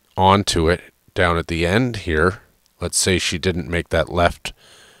get onto it down at the end here. Let's say she didn't make that left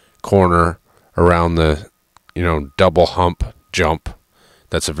corner around the, double hump jump.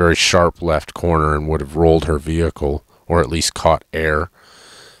 That's a very sharp left corner and would have rolled her vehicle, or at least caught air.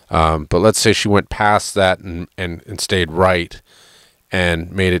 But let's say she went past that and stayed right and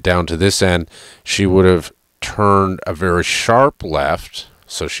made it down to this end. She would have turned a very sharp left.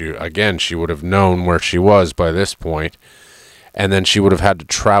 So she would have known where she was by this point. And then she would have had to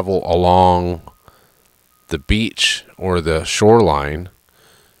travel along the beach or the shoreline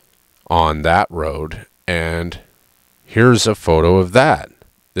on that road. And here's a photo of that.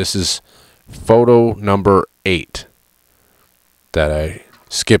 This is photo number 8 that I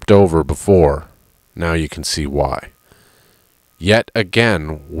skipped over before. Now you can see why. Yet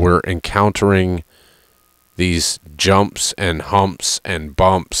again, we're encountering these jumps and humps and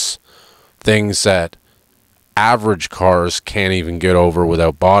bumps, things that average cars can't even get over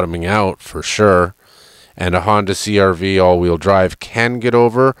without bottoming out for sure. And a Honda CR-V all-wheel drive can get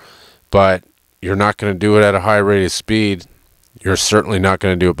over, but you're not going to do it at a high rate of speed. You're certainly not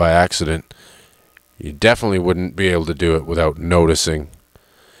going to do it by accident. You definitely wouldn't be able to do it without noticing.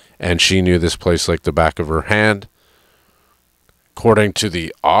 And she knew this place like the back of her hand. According to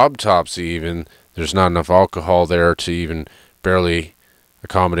the autopsy even, there's not enough alcohol there to even barely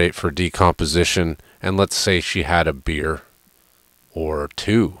accommodate for decomposition. And let's say she had a beer or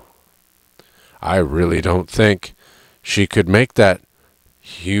 2. I really don't think she could make that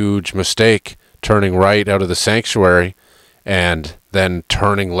huge mistake turning right out of the sanctuary and then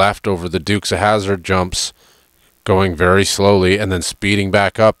turning left over the Dukes of Hazzard jumps, going very slowly, and then speeding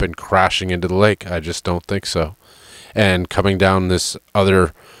back up and crashing into the lake. I just don't think so. And coming down this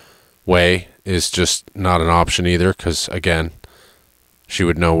other way is just not an option either, because again, she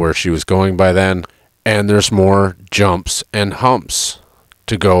would know where she was going by then. And there's more jumps and humps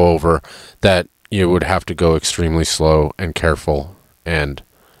to go over that you would have to go extremely slow and careful, and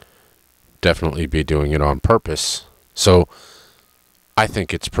definitely be doing it on purpose. So I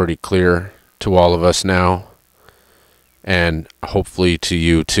think it's pretty clear to all of us now, and hopefully to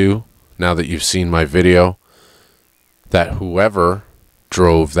you too, now that you've seen my video, that whoever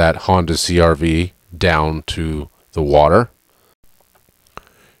drove that Honda CR-V down to the water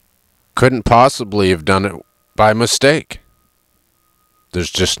couldn't possibly have done it by mistake.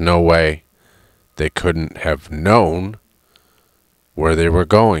 There's just no way they couldn't have known where they were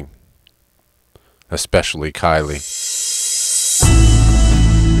going, especially Kiely.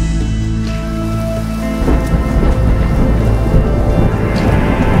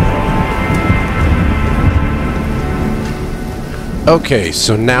 Okay,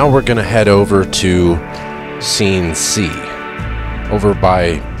 so now we're going to head over to Scene C, over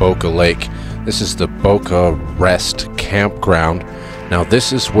by Boca Lake. This is the Boca Rest Campground. Now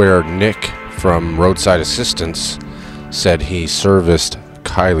this is where Nick from Roadside Assistance said he serviced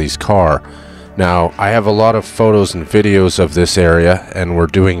Kiely's car. Now I have a lot of photos and videos of this area, and we're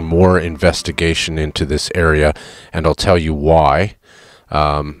doing more investigation into this area, and I'll tell you why.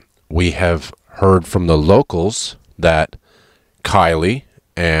 We have heard from the locals that Kiely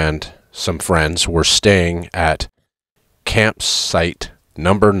and some friends were staying at campsite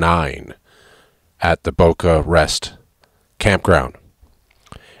number 9 at the Boca Rest Campground.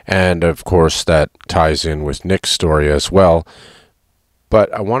 And of course that ties in with Nick's story as well.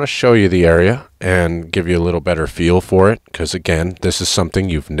 But I want to show you the area and give you a little better feel for it, because again, this is something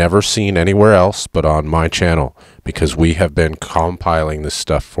you've never seen anywhere else but on my channel, because we have been compiling this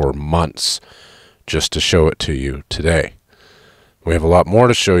stuff for months just to show it to you today. We have a lot more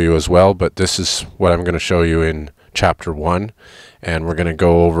to show you as well, but this is what I'm going to show you in chapter 1, and we're going to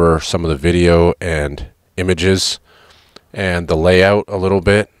go over some of the video and images and the layout a little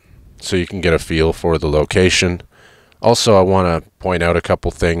bit so you can get a feel for the location. Also, I want to point out a couple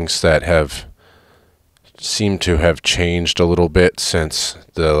things that have seemed to have changed a little bit since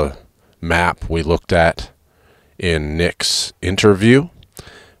the map we looked at in Nick's interview.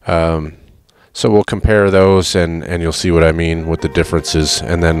 So we'll compare those, and you'll see what I mean with the differences,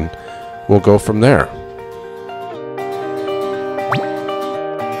 and then we'll go from there.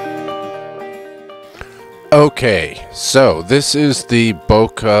 Okay, so this is the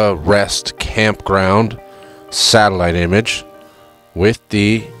Boca Rest Campground satellite image with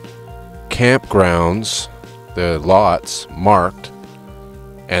the campgrounds the lots marked,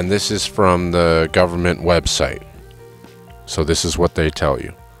 and this is from the government website. So this is what they tell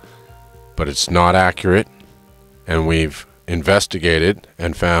you. But it's not accurate, and we've investigated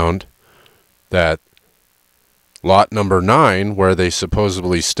and found that lot number 9, where they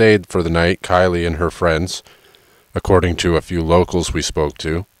supposedly stayed for the night, Kylie and her friends, according to a few locals we spoke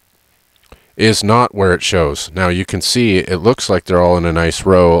to, is not where it shows. Now you can see it looks like they're all in a nice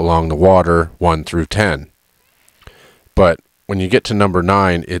row along the water, 1 through 10. But when you get to number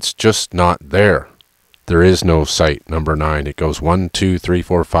 9, it's just not there. There is no site number 9. It goes 1, 2, 3,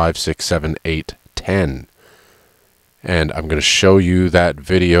 4, 5, 6, 7, 8, 10. And I'm going to show you that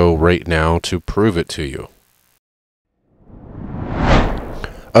video right now to prove it to you.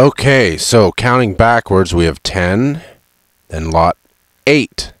 Okay, so counting backwards, we have 10, then lot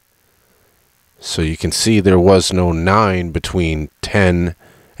 8. So you can see there was no 9 between 10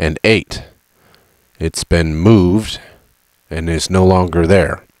 and 8. It's been moved and is no longer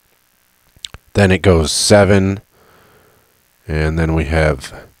there. Then it goes 7, and then we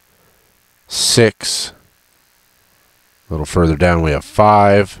have 6. A little further down we have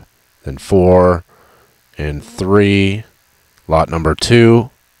 5, then 4, and 3, lot number 2,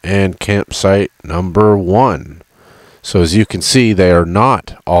 and campsite number 1. So as you can see, they are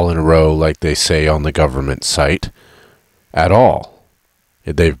not all in a row like they say on the government site at all.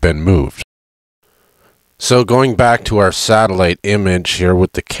 They've been moved. So going back to our satellite image here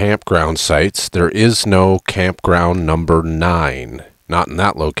with the campground sites, there is no campground number 9. Not in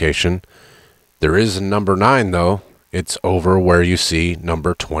that location. There is a number 9 though. It's over where you see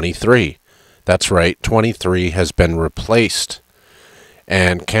number 23. That's right, 23 has been replaced.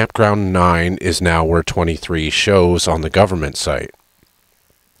 And campground 9 is now where 23 shows on the government site.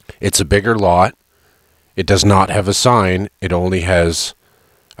 It's a bigger lot. It does not have a sign. It only has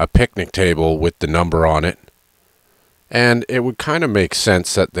a picnic table with the number on it. And it would kind of make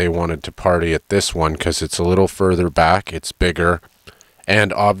sense that they wanted to party at this one because it's a little further back, it's bigger,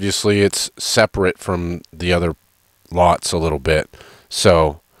 and obviously it's separate from the other lots a little bit.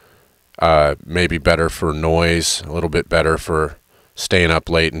 So maybe better for noise, a little bit better for staying up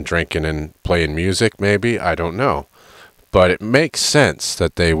late and drinking and playing music, maybe. I don't know. But it makes sense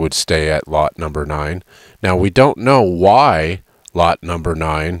that they would stay at lot number 9. Now, we don't know why lot number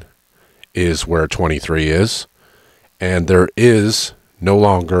 9 is where 23 is, and there is no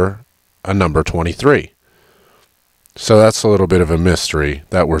longer a number 23. So that's a little bit of a mystery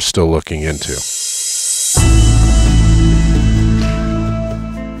that we're still looking into.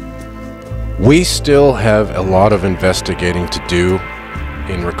 We still have a lot of investigating to do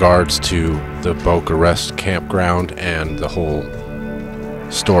in regards to the Boca Rest campground and the whole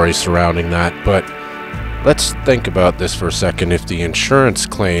story surrounding that, but let's think about this for a second. If the insurance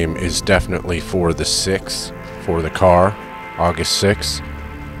claim is definitely for the 6th, for the car, August 6th,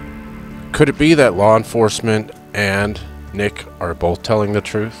 could it be that law enforcement and Nick are both telling the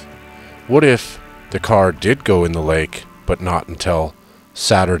truth? What if the car did go in the lake, but not until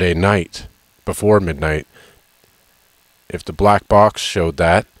Saturday night, before midnight? If the black box showed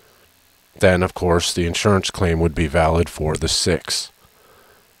that, then of course the insurance claim would be valid for the 6th.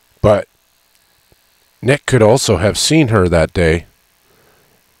 But Nick could also have seen her that day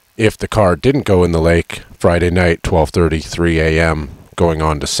if the car didn't go in the lake Friday night, 12:33 a.m., going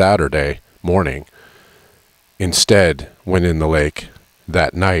on to Saturday morning. Instead, went in the lake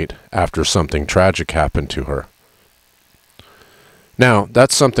that night after something tragic happened to her. Now,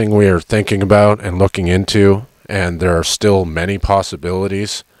 that's something we are thinking about and looking into, and there are still many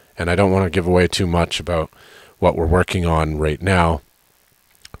possibilities, and I don't want to give away too much about what we're working on right now.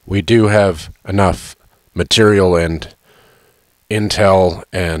 We do have enough material and intel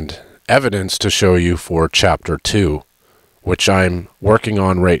and evidence to show you for Chapter 2, which I'm working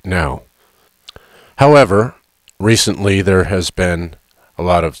on right now. However, recently there has been a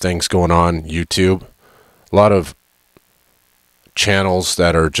lot of things going on YouTube, a lot of channels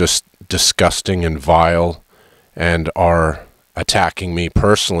that are just disgusting and vile and are attacking me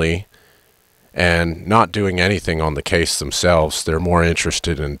personally and not doing anything on the case themselves. They're more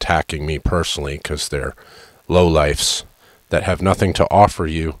interested in attacking me personally because they're lowlifes that have nothing to offer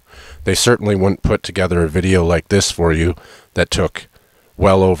you. They certainly wouldn't put together a video like this for you that took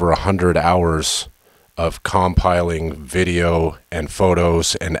well over 100 hours of compiling video and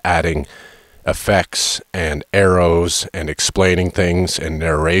photos and adding effects and arrows and explaining things and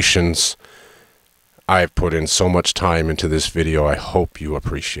narrations. I've put in so much time into this video. I hope you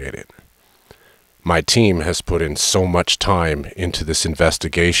appreciate it. My team has put in so much time into this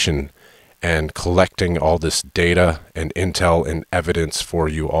investigation and collecting all this data and intel and evidence for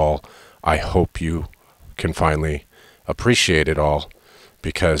you all. I hope you can finally appreciate it all,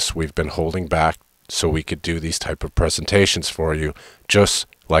 because we've been holding back so we could do these type of presentations for you, just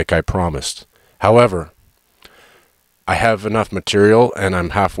like I promised. However, I have enough material, and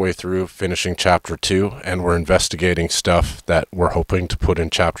I'm halfway through finishing chapter 2, and we're investigating stuff that we're hoping to put in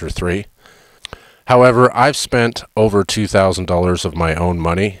chapter 3. However, I've spent over $2,000 of my own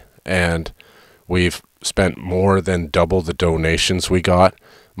money, and we've spent more than double the donations we got.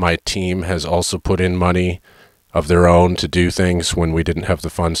 My team has also put in money of their own to do things when we didn't have the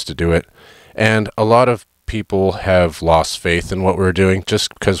funds to do it. And a lot of people have lost faith in what we're doing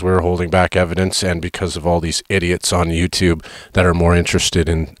just because we're holding back evidence, and because of all these idiots on YouTube that are more interested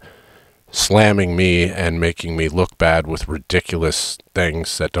in slamming me and making me look bad with ridiculous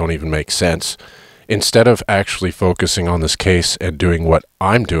things that don't even make sense, instead of actually focusing on this case and doing what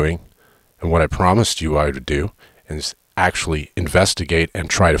I'm doing and what I promised you I would do, and actually investigate and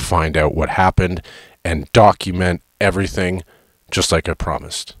try to find out what happened and document everything just like I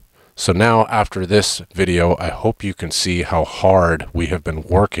promised. So now, after this video, I hope you can see how hard we have been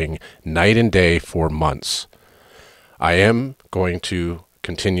working night and day for months. I am going to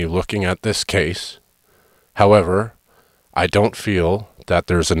continue looking at this case. However, I don't feel that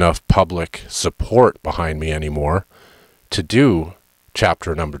there's enough public support behind me anymore to do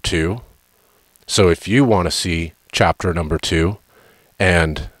chapter number 2. So if you want to see chapter number 2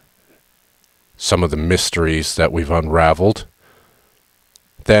 and some of the mysteries that we've unraveled,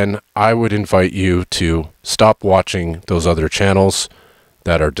 then I would invite you to stop watching those other channels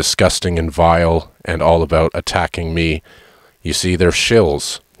that are disgusting and vile and all about attacking me. You see, they're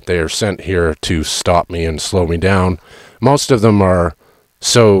shills. They are sent here to stop me and slow me down. Most of them are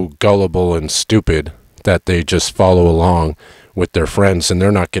so gullible and stupid that they just follow along with their friends, and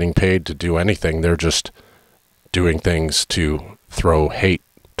they're not getting paid to do anything. They're just doing things to throw hate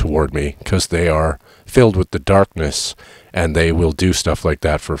toward me because they are filled with the darkness, and they will do stuff like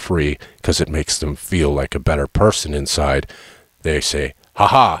that for free because it makes them feel like a better person inside. They say,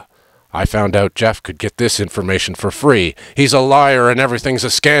 haha, I found out Jeff could get this information for free. He's a liar and everything's a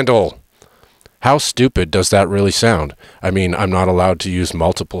scandal. How stupid does that really sound? I mean, I'm not allowed to use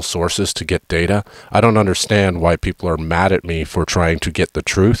multiple sources to get data. I don't understand why people are mad at me for trying to get the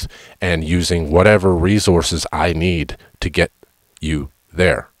truth and using whatever resources I need to get you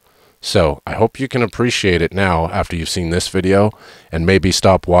there. So I hope you can appreciate it now after you've seen this video, and maybe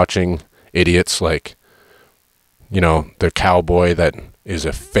stop watching idiots like, you know, the cowboy that is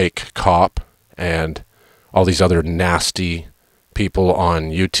a fake cop, and all these other nasty people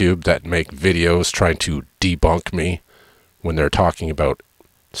on YouTube that make videos trying to debunk me when they're talking about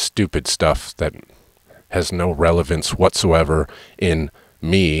stupid stuff that has no relevance whatsoever in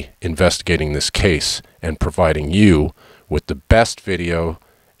me investigating this case and providing you with the best video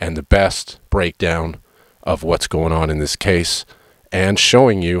and the best breakdown of what's going on in this case, and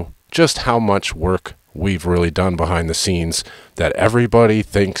showing you just how much work we've really done behind the scenes that everybody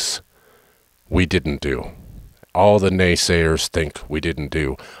thinks we didn't do. All the naysayers think we didn't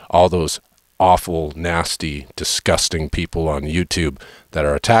do. All those awful, nasty, disgusting people on YouTube that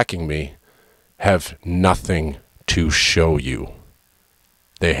are attacking me have nothing to show you.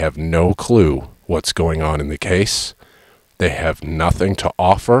 They have no clue what's going on in the case. They have nothing to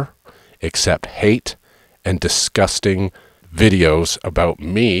offer except hate and disgusting videos about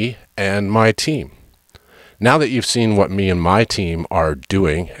me and my team. Now that you've seen what me and my team are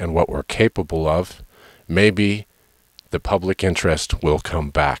doing and what we're capable of, maybe the public interest will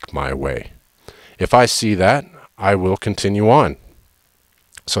come back my way. If I see that, I will continue on.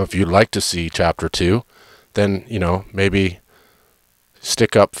 So if you'd like to see chapter 2, then, you know, maybe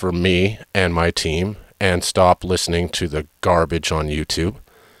stick up for me and my team and stop listening to the garbage on YouTube.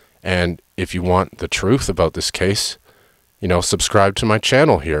 And if you want the truth about this case, you know, subscribe to my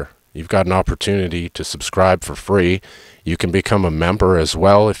channel here. You've got an opportunity to subscribe for free. You can become a member as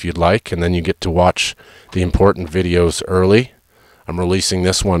well if you'd like, and then you get to watch the important videos early. I'm releasing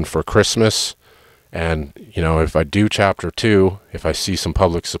this one for Christmas, and, you know, if I do chapter 2, if I see some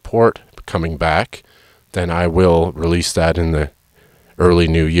public support coming back, then I will release that in the early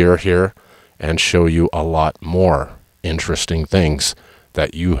new year here and show you a lot more interesting things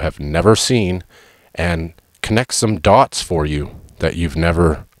that you have never seen, and connect some dots for you that you've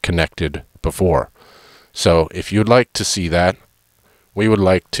never connected before. So if you'd like to see that, we would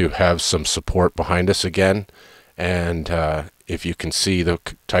like to have some support behind us again, and if you can see the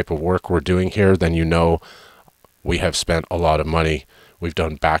type of work we're doing here, then you know we have spent a lot of money. We've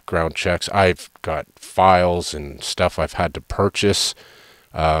done background checks. I've got files and stuff I've had to purchase.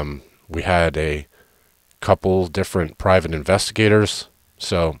 We had a couple different private investigators,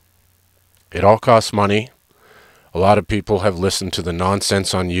 so It all costs money. A lot of people have listened to the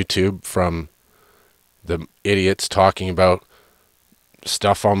nonsense on YouTube from the idiots talking about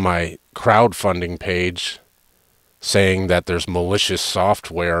stuff on my crowdfunding page, saying that there's malicious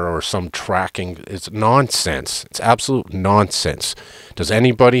software or some tracking. It's nonsense. It's absolute nonsense. Does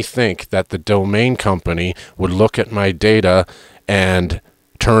anybody think that the domain company would look at my data and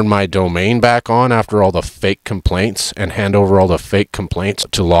turn my domain back on after all the fake complaints and hand over all the fake complaints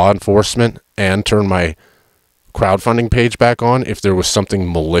to law enforcement and turn my crowdfunding page back on if there was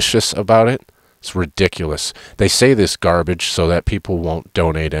something malicious about it? It's ridiculous. They say this garbage so that people won't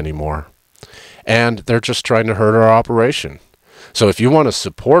donate anymore. And they're just trying to hurt our operation. So if you want to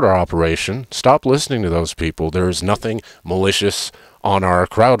support our operation, stop listening to those people. There is nothing malicious on our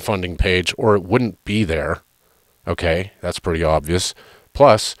crowdfunding page, or it wouldn't be there. Okay, that's pretty obvious.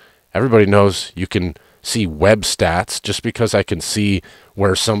 Plus, everybody knows you can see web stats. Just because I can see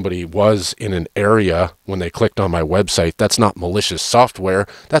where somebody was in an area when they clicked on my website, that's not malicious software.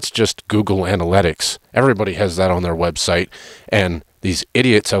 That's just Google Analytics. Everybody has that on their website, and these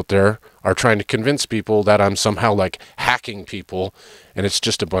idiots out there are trying to convince people that I'm somehow like hacking people, and it's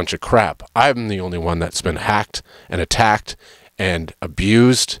just a bunch of crap. I'm the only one that's been hacked and attacked and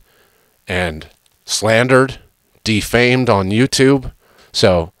abused and slandered, defamed on YouTube.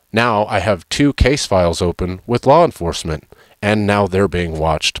 So now I have 2 case files open with law enforcement, and now they're being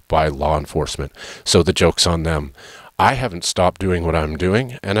watched by law enforcement. So the joke's on them. I haven't stopped doing what I'm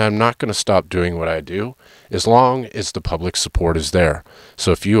doing, and I'm not going to stop doing what I do as long as the public support is there.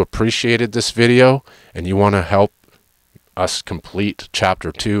 So if you appreciated this video and you want to help us complete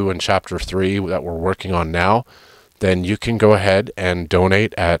Chapter 2 and Chapter 3 that we're working on now, then you can go ahead and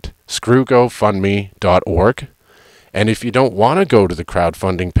donate at screwgofundme.org. And if you don't want to go to the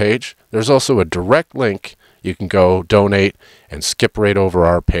crowdfunding page, there's also a direct link. You can go donate and skip right over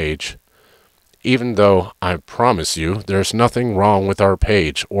our page. Even though I promise you there's nothing wrong with our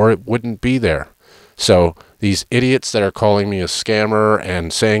page, or it wouldn't be there. So these idiots that are calling me a scammer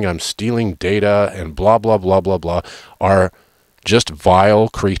and saying I'm stealing data and blah, blah, blah, blah, blah, are just vile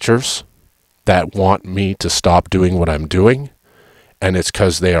creatures that want me to stop doing what I'm doing. And it's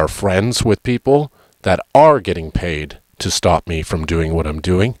because they are friends with people that are getting paid to stop me from doing what I'm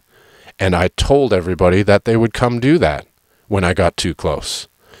doing. And I told everybody that they would come do that when I got too close.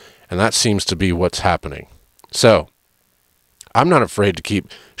 And that seems to be what's happening. So I'm not afraid to keep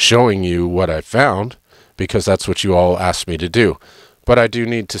showing you what I found, because that's what you all asked me to do. But I do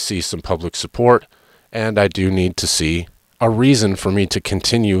need to see some public support, and I do need to see a reason for me to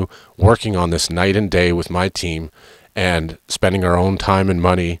continue working on this night and day with my team and spending our own time and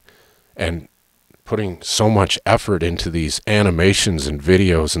money and putting so much effort into these animations and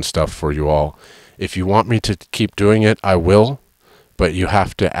videos and stuff for you all. If you want me to keep doing it, I will, but you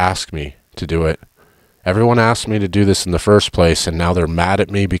have to ask me to do it. Everyone asked me to do this in the first place, and now they're mad at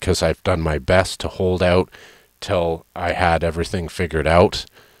me because I've done my best to hold out till I had everything figured out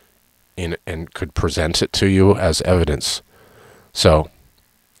and could present it to you as evidence. So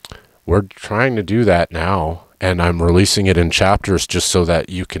we're trying to do that now, and I'm releasing it in chapters just so that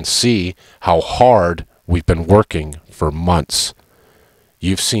you can see how hard we've been working for months.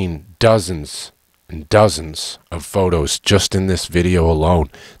 You've seen dozens and dozens of photos just in this video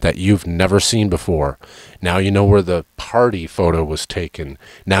alone that you've never seen before. Now you know where the party photo was taken.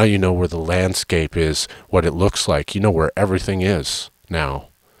 Now you know where the landscape is, what it looks like. You know where everything is now.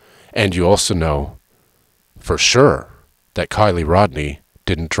 And you also know for sure that Kiely Rodni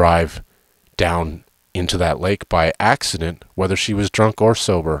didn't drive down into that lake by accident, whether she was drunk or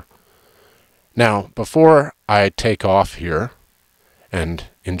sober. Now, before I take off here and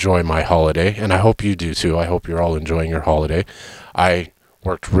enjoy my holiday, and I hope you do too. I hope you're all enjoying your holiday. I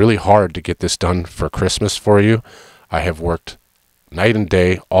worked really hard to get this done for Christmas for you. I have worked night and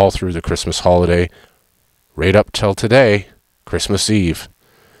day all through the Christmas holiday, right up till today, Christmas Eve.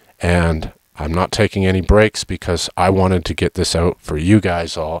 And I'm not taking any breaks because I wanted to get this out for you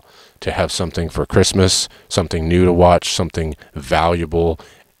guys all to have something for Christmas, something new to watch, something valuable,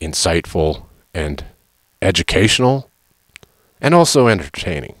 insightful, and educational, and also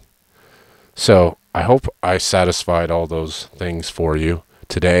entertaining. So I hope I satisfied all those things for you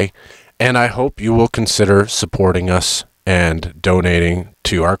today, and I hope you will consider supporting us and donating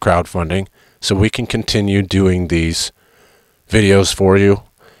to our crowdfunding so we can continue doing these videos for you.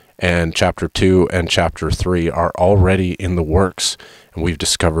 And Chapter 2 and Chapter 3 are already in the works, and we've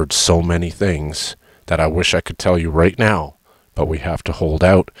discovered so many things that I wish I could tell you right now, but we have to hold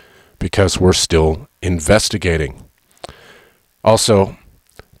out because we're still investigating. Also,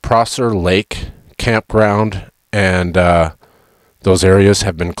 Prosser Lake Campground and Those areas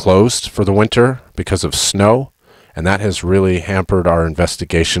have been closed for the winter because of snow, and that has really hampered our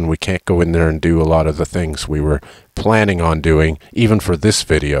investigation. We can't go in there and do a lot of the things we were planning on doing, even for this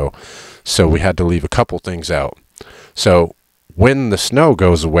video, so we had to leave a couple things out. So when the snow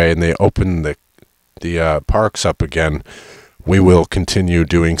goes away and they open the parks up again, we will continue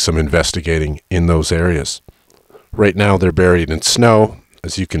doing some investigating in those areas. Right now they're buried in snow.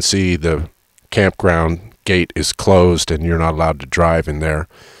 As you can see, the campground gate is closed and you're not allowed to drive in there.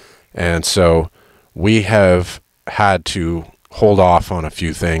 And so we have had to hold off on a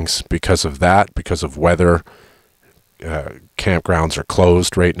few things because of that, because of weather. Campgrounds are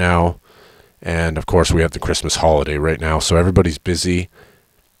closed right now. And of course we have the Christmas holiday right now, so everybody's busy.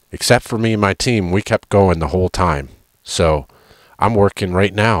 Except for me and my team, we kept going the whole time. So I'm working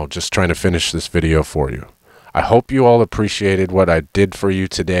right now just trying to finish this video for you. I hope you all appreciated what I did for you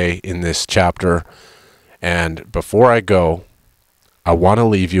today in this chapter. And before I go, I want to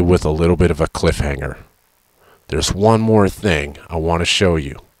leave you with a little bit of a cliffhanger. There's one more thing I want to show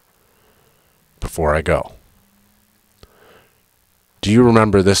you before I go. Do you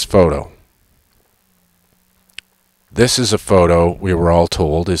remember this photo? This is a photo we were all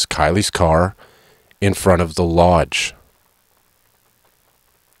told is Kiely's car in front of the lodge.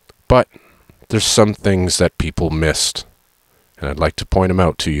 But there's some things that people missed, and I'd like to point them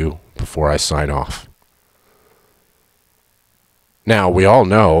out to you before I sign off. Now, we all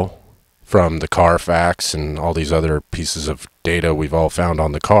know from the Carfax and all these other pieces of data we've all found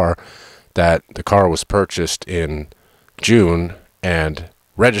on the car that the car was purchased in June and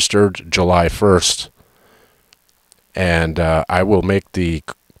registered July 1st. And I will make the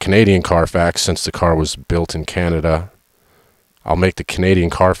Canadian Carfax, since the car was built in Canada, I'll make the Canadian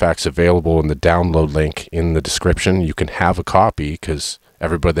Carfax available in the download link in the description. You can have a copy because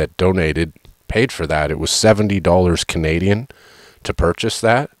everybody that donated paid for that. It was $70 Canadian to purchase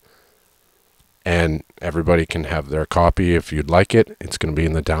that. And everybody can have their copy if you'd like it. It's going to be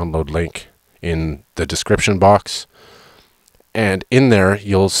in the download link in the description box. And in there,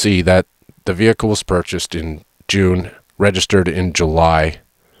 you'll see that the vehicle was purchased in June, registered in July.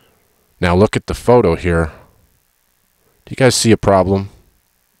 Now look at the photo here. Do you guys see a problem?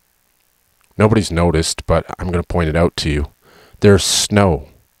 Nobody's noticed, but I'm going to point it out to you. There's snow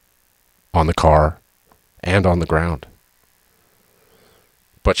on the car and on the ground.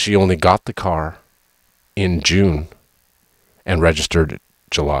 But she only got the car in June and registered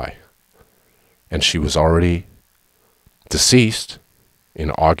July. And she was already deceased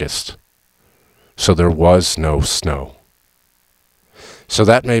in August. So there was no snow. So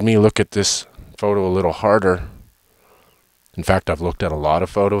that made me look at this photo a little harder. In fact, I've looked at a lot of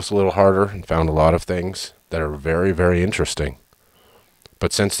photos a little harder and found a lot of things that are very, very interesting.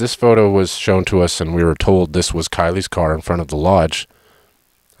 But since this photo was shown to us and we were told this was Kiely's car in front of the lodge,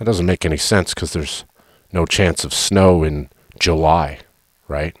 that doesn't make any sense because there's no chance of snow in July,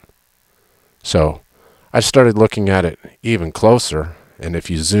 right? So I started looking at it even closer. And if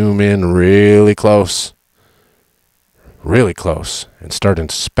you zoom in really close, and start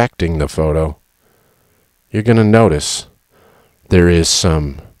inspecting the photo, you're going to notice there is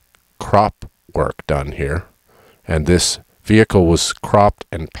some crop work done here. And this vehicle was cropped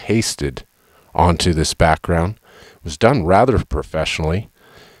and pasted onto this background. It was done rather professionally,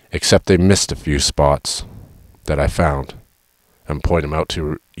 except they missed a few spots that I found. I'm pointing them out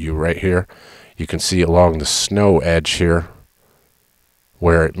to you right here. You can see along the snow edge here,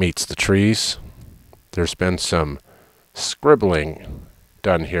 where it meets the trees, there's been some scribbling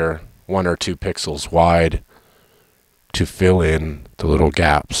done here, 1 or 2 pixels wide, to fill in the little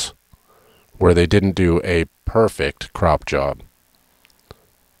gaps where they didn't do a perfect crop job.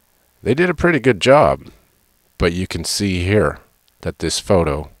 They did a pretty good job, but you can see here that this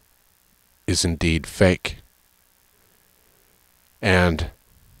photo is indeed fake. And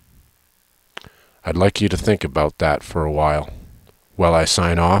I'd like you to think about that for a while I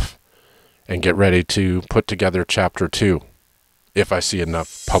sign off and get ready to put together chapter 2, if I see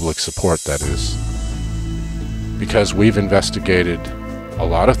enough public support, that is. Because we've investigated a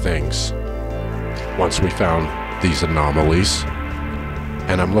lot of things once we found these anomalies,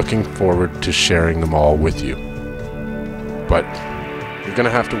 and I'm looking forward to sharing them all with you. But you're going to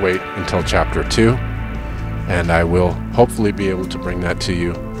have to wait until chapter 2, and I will hopefully be able to bring that to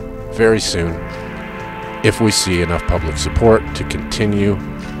you very soon if we see enough public support to continue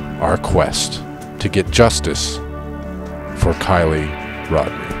our quest to get justice for Kiely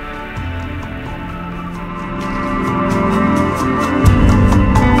Rodni.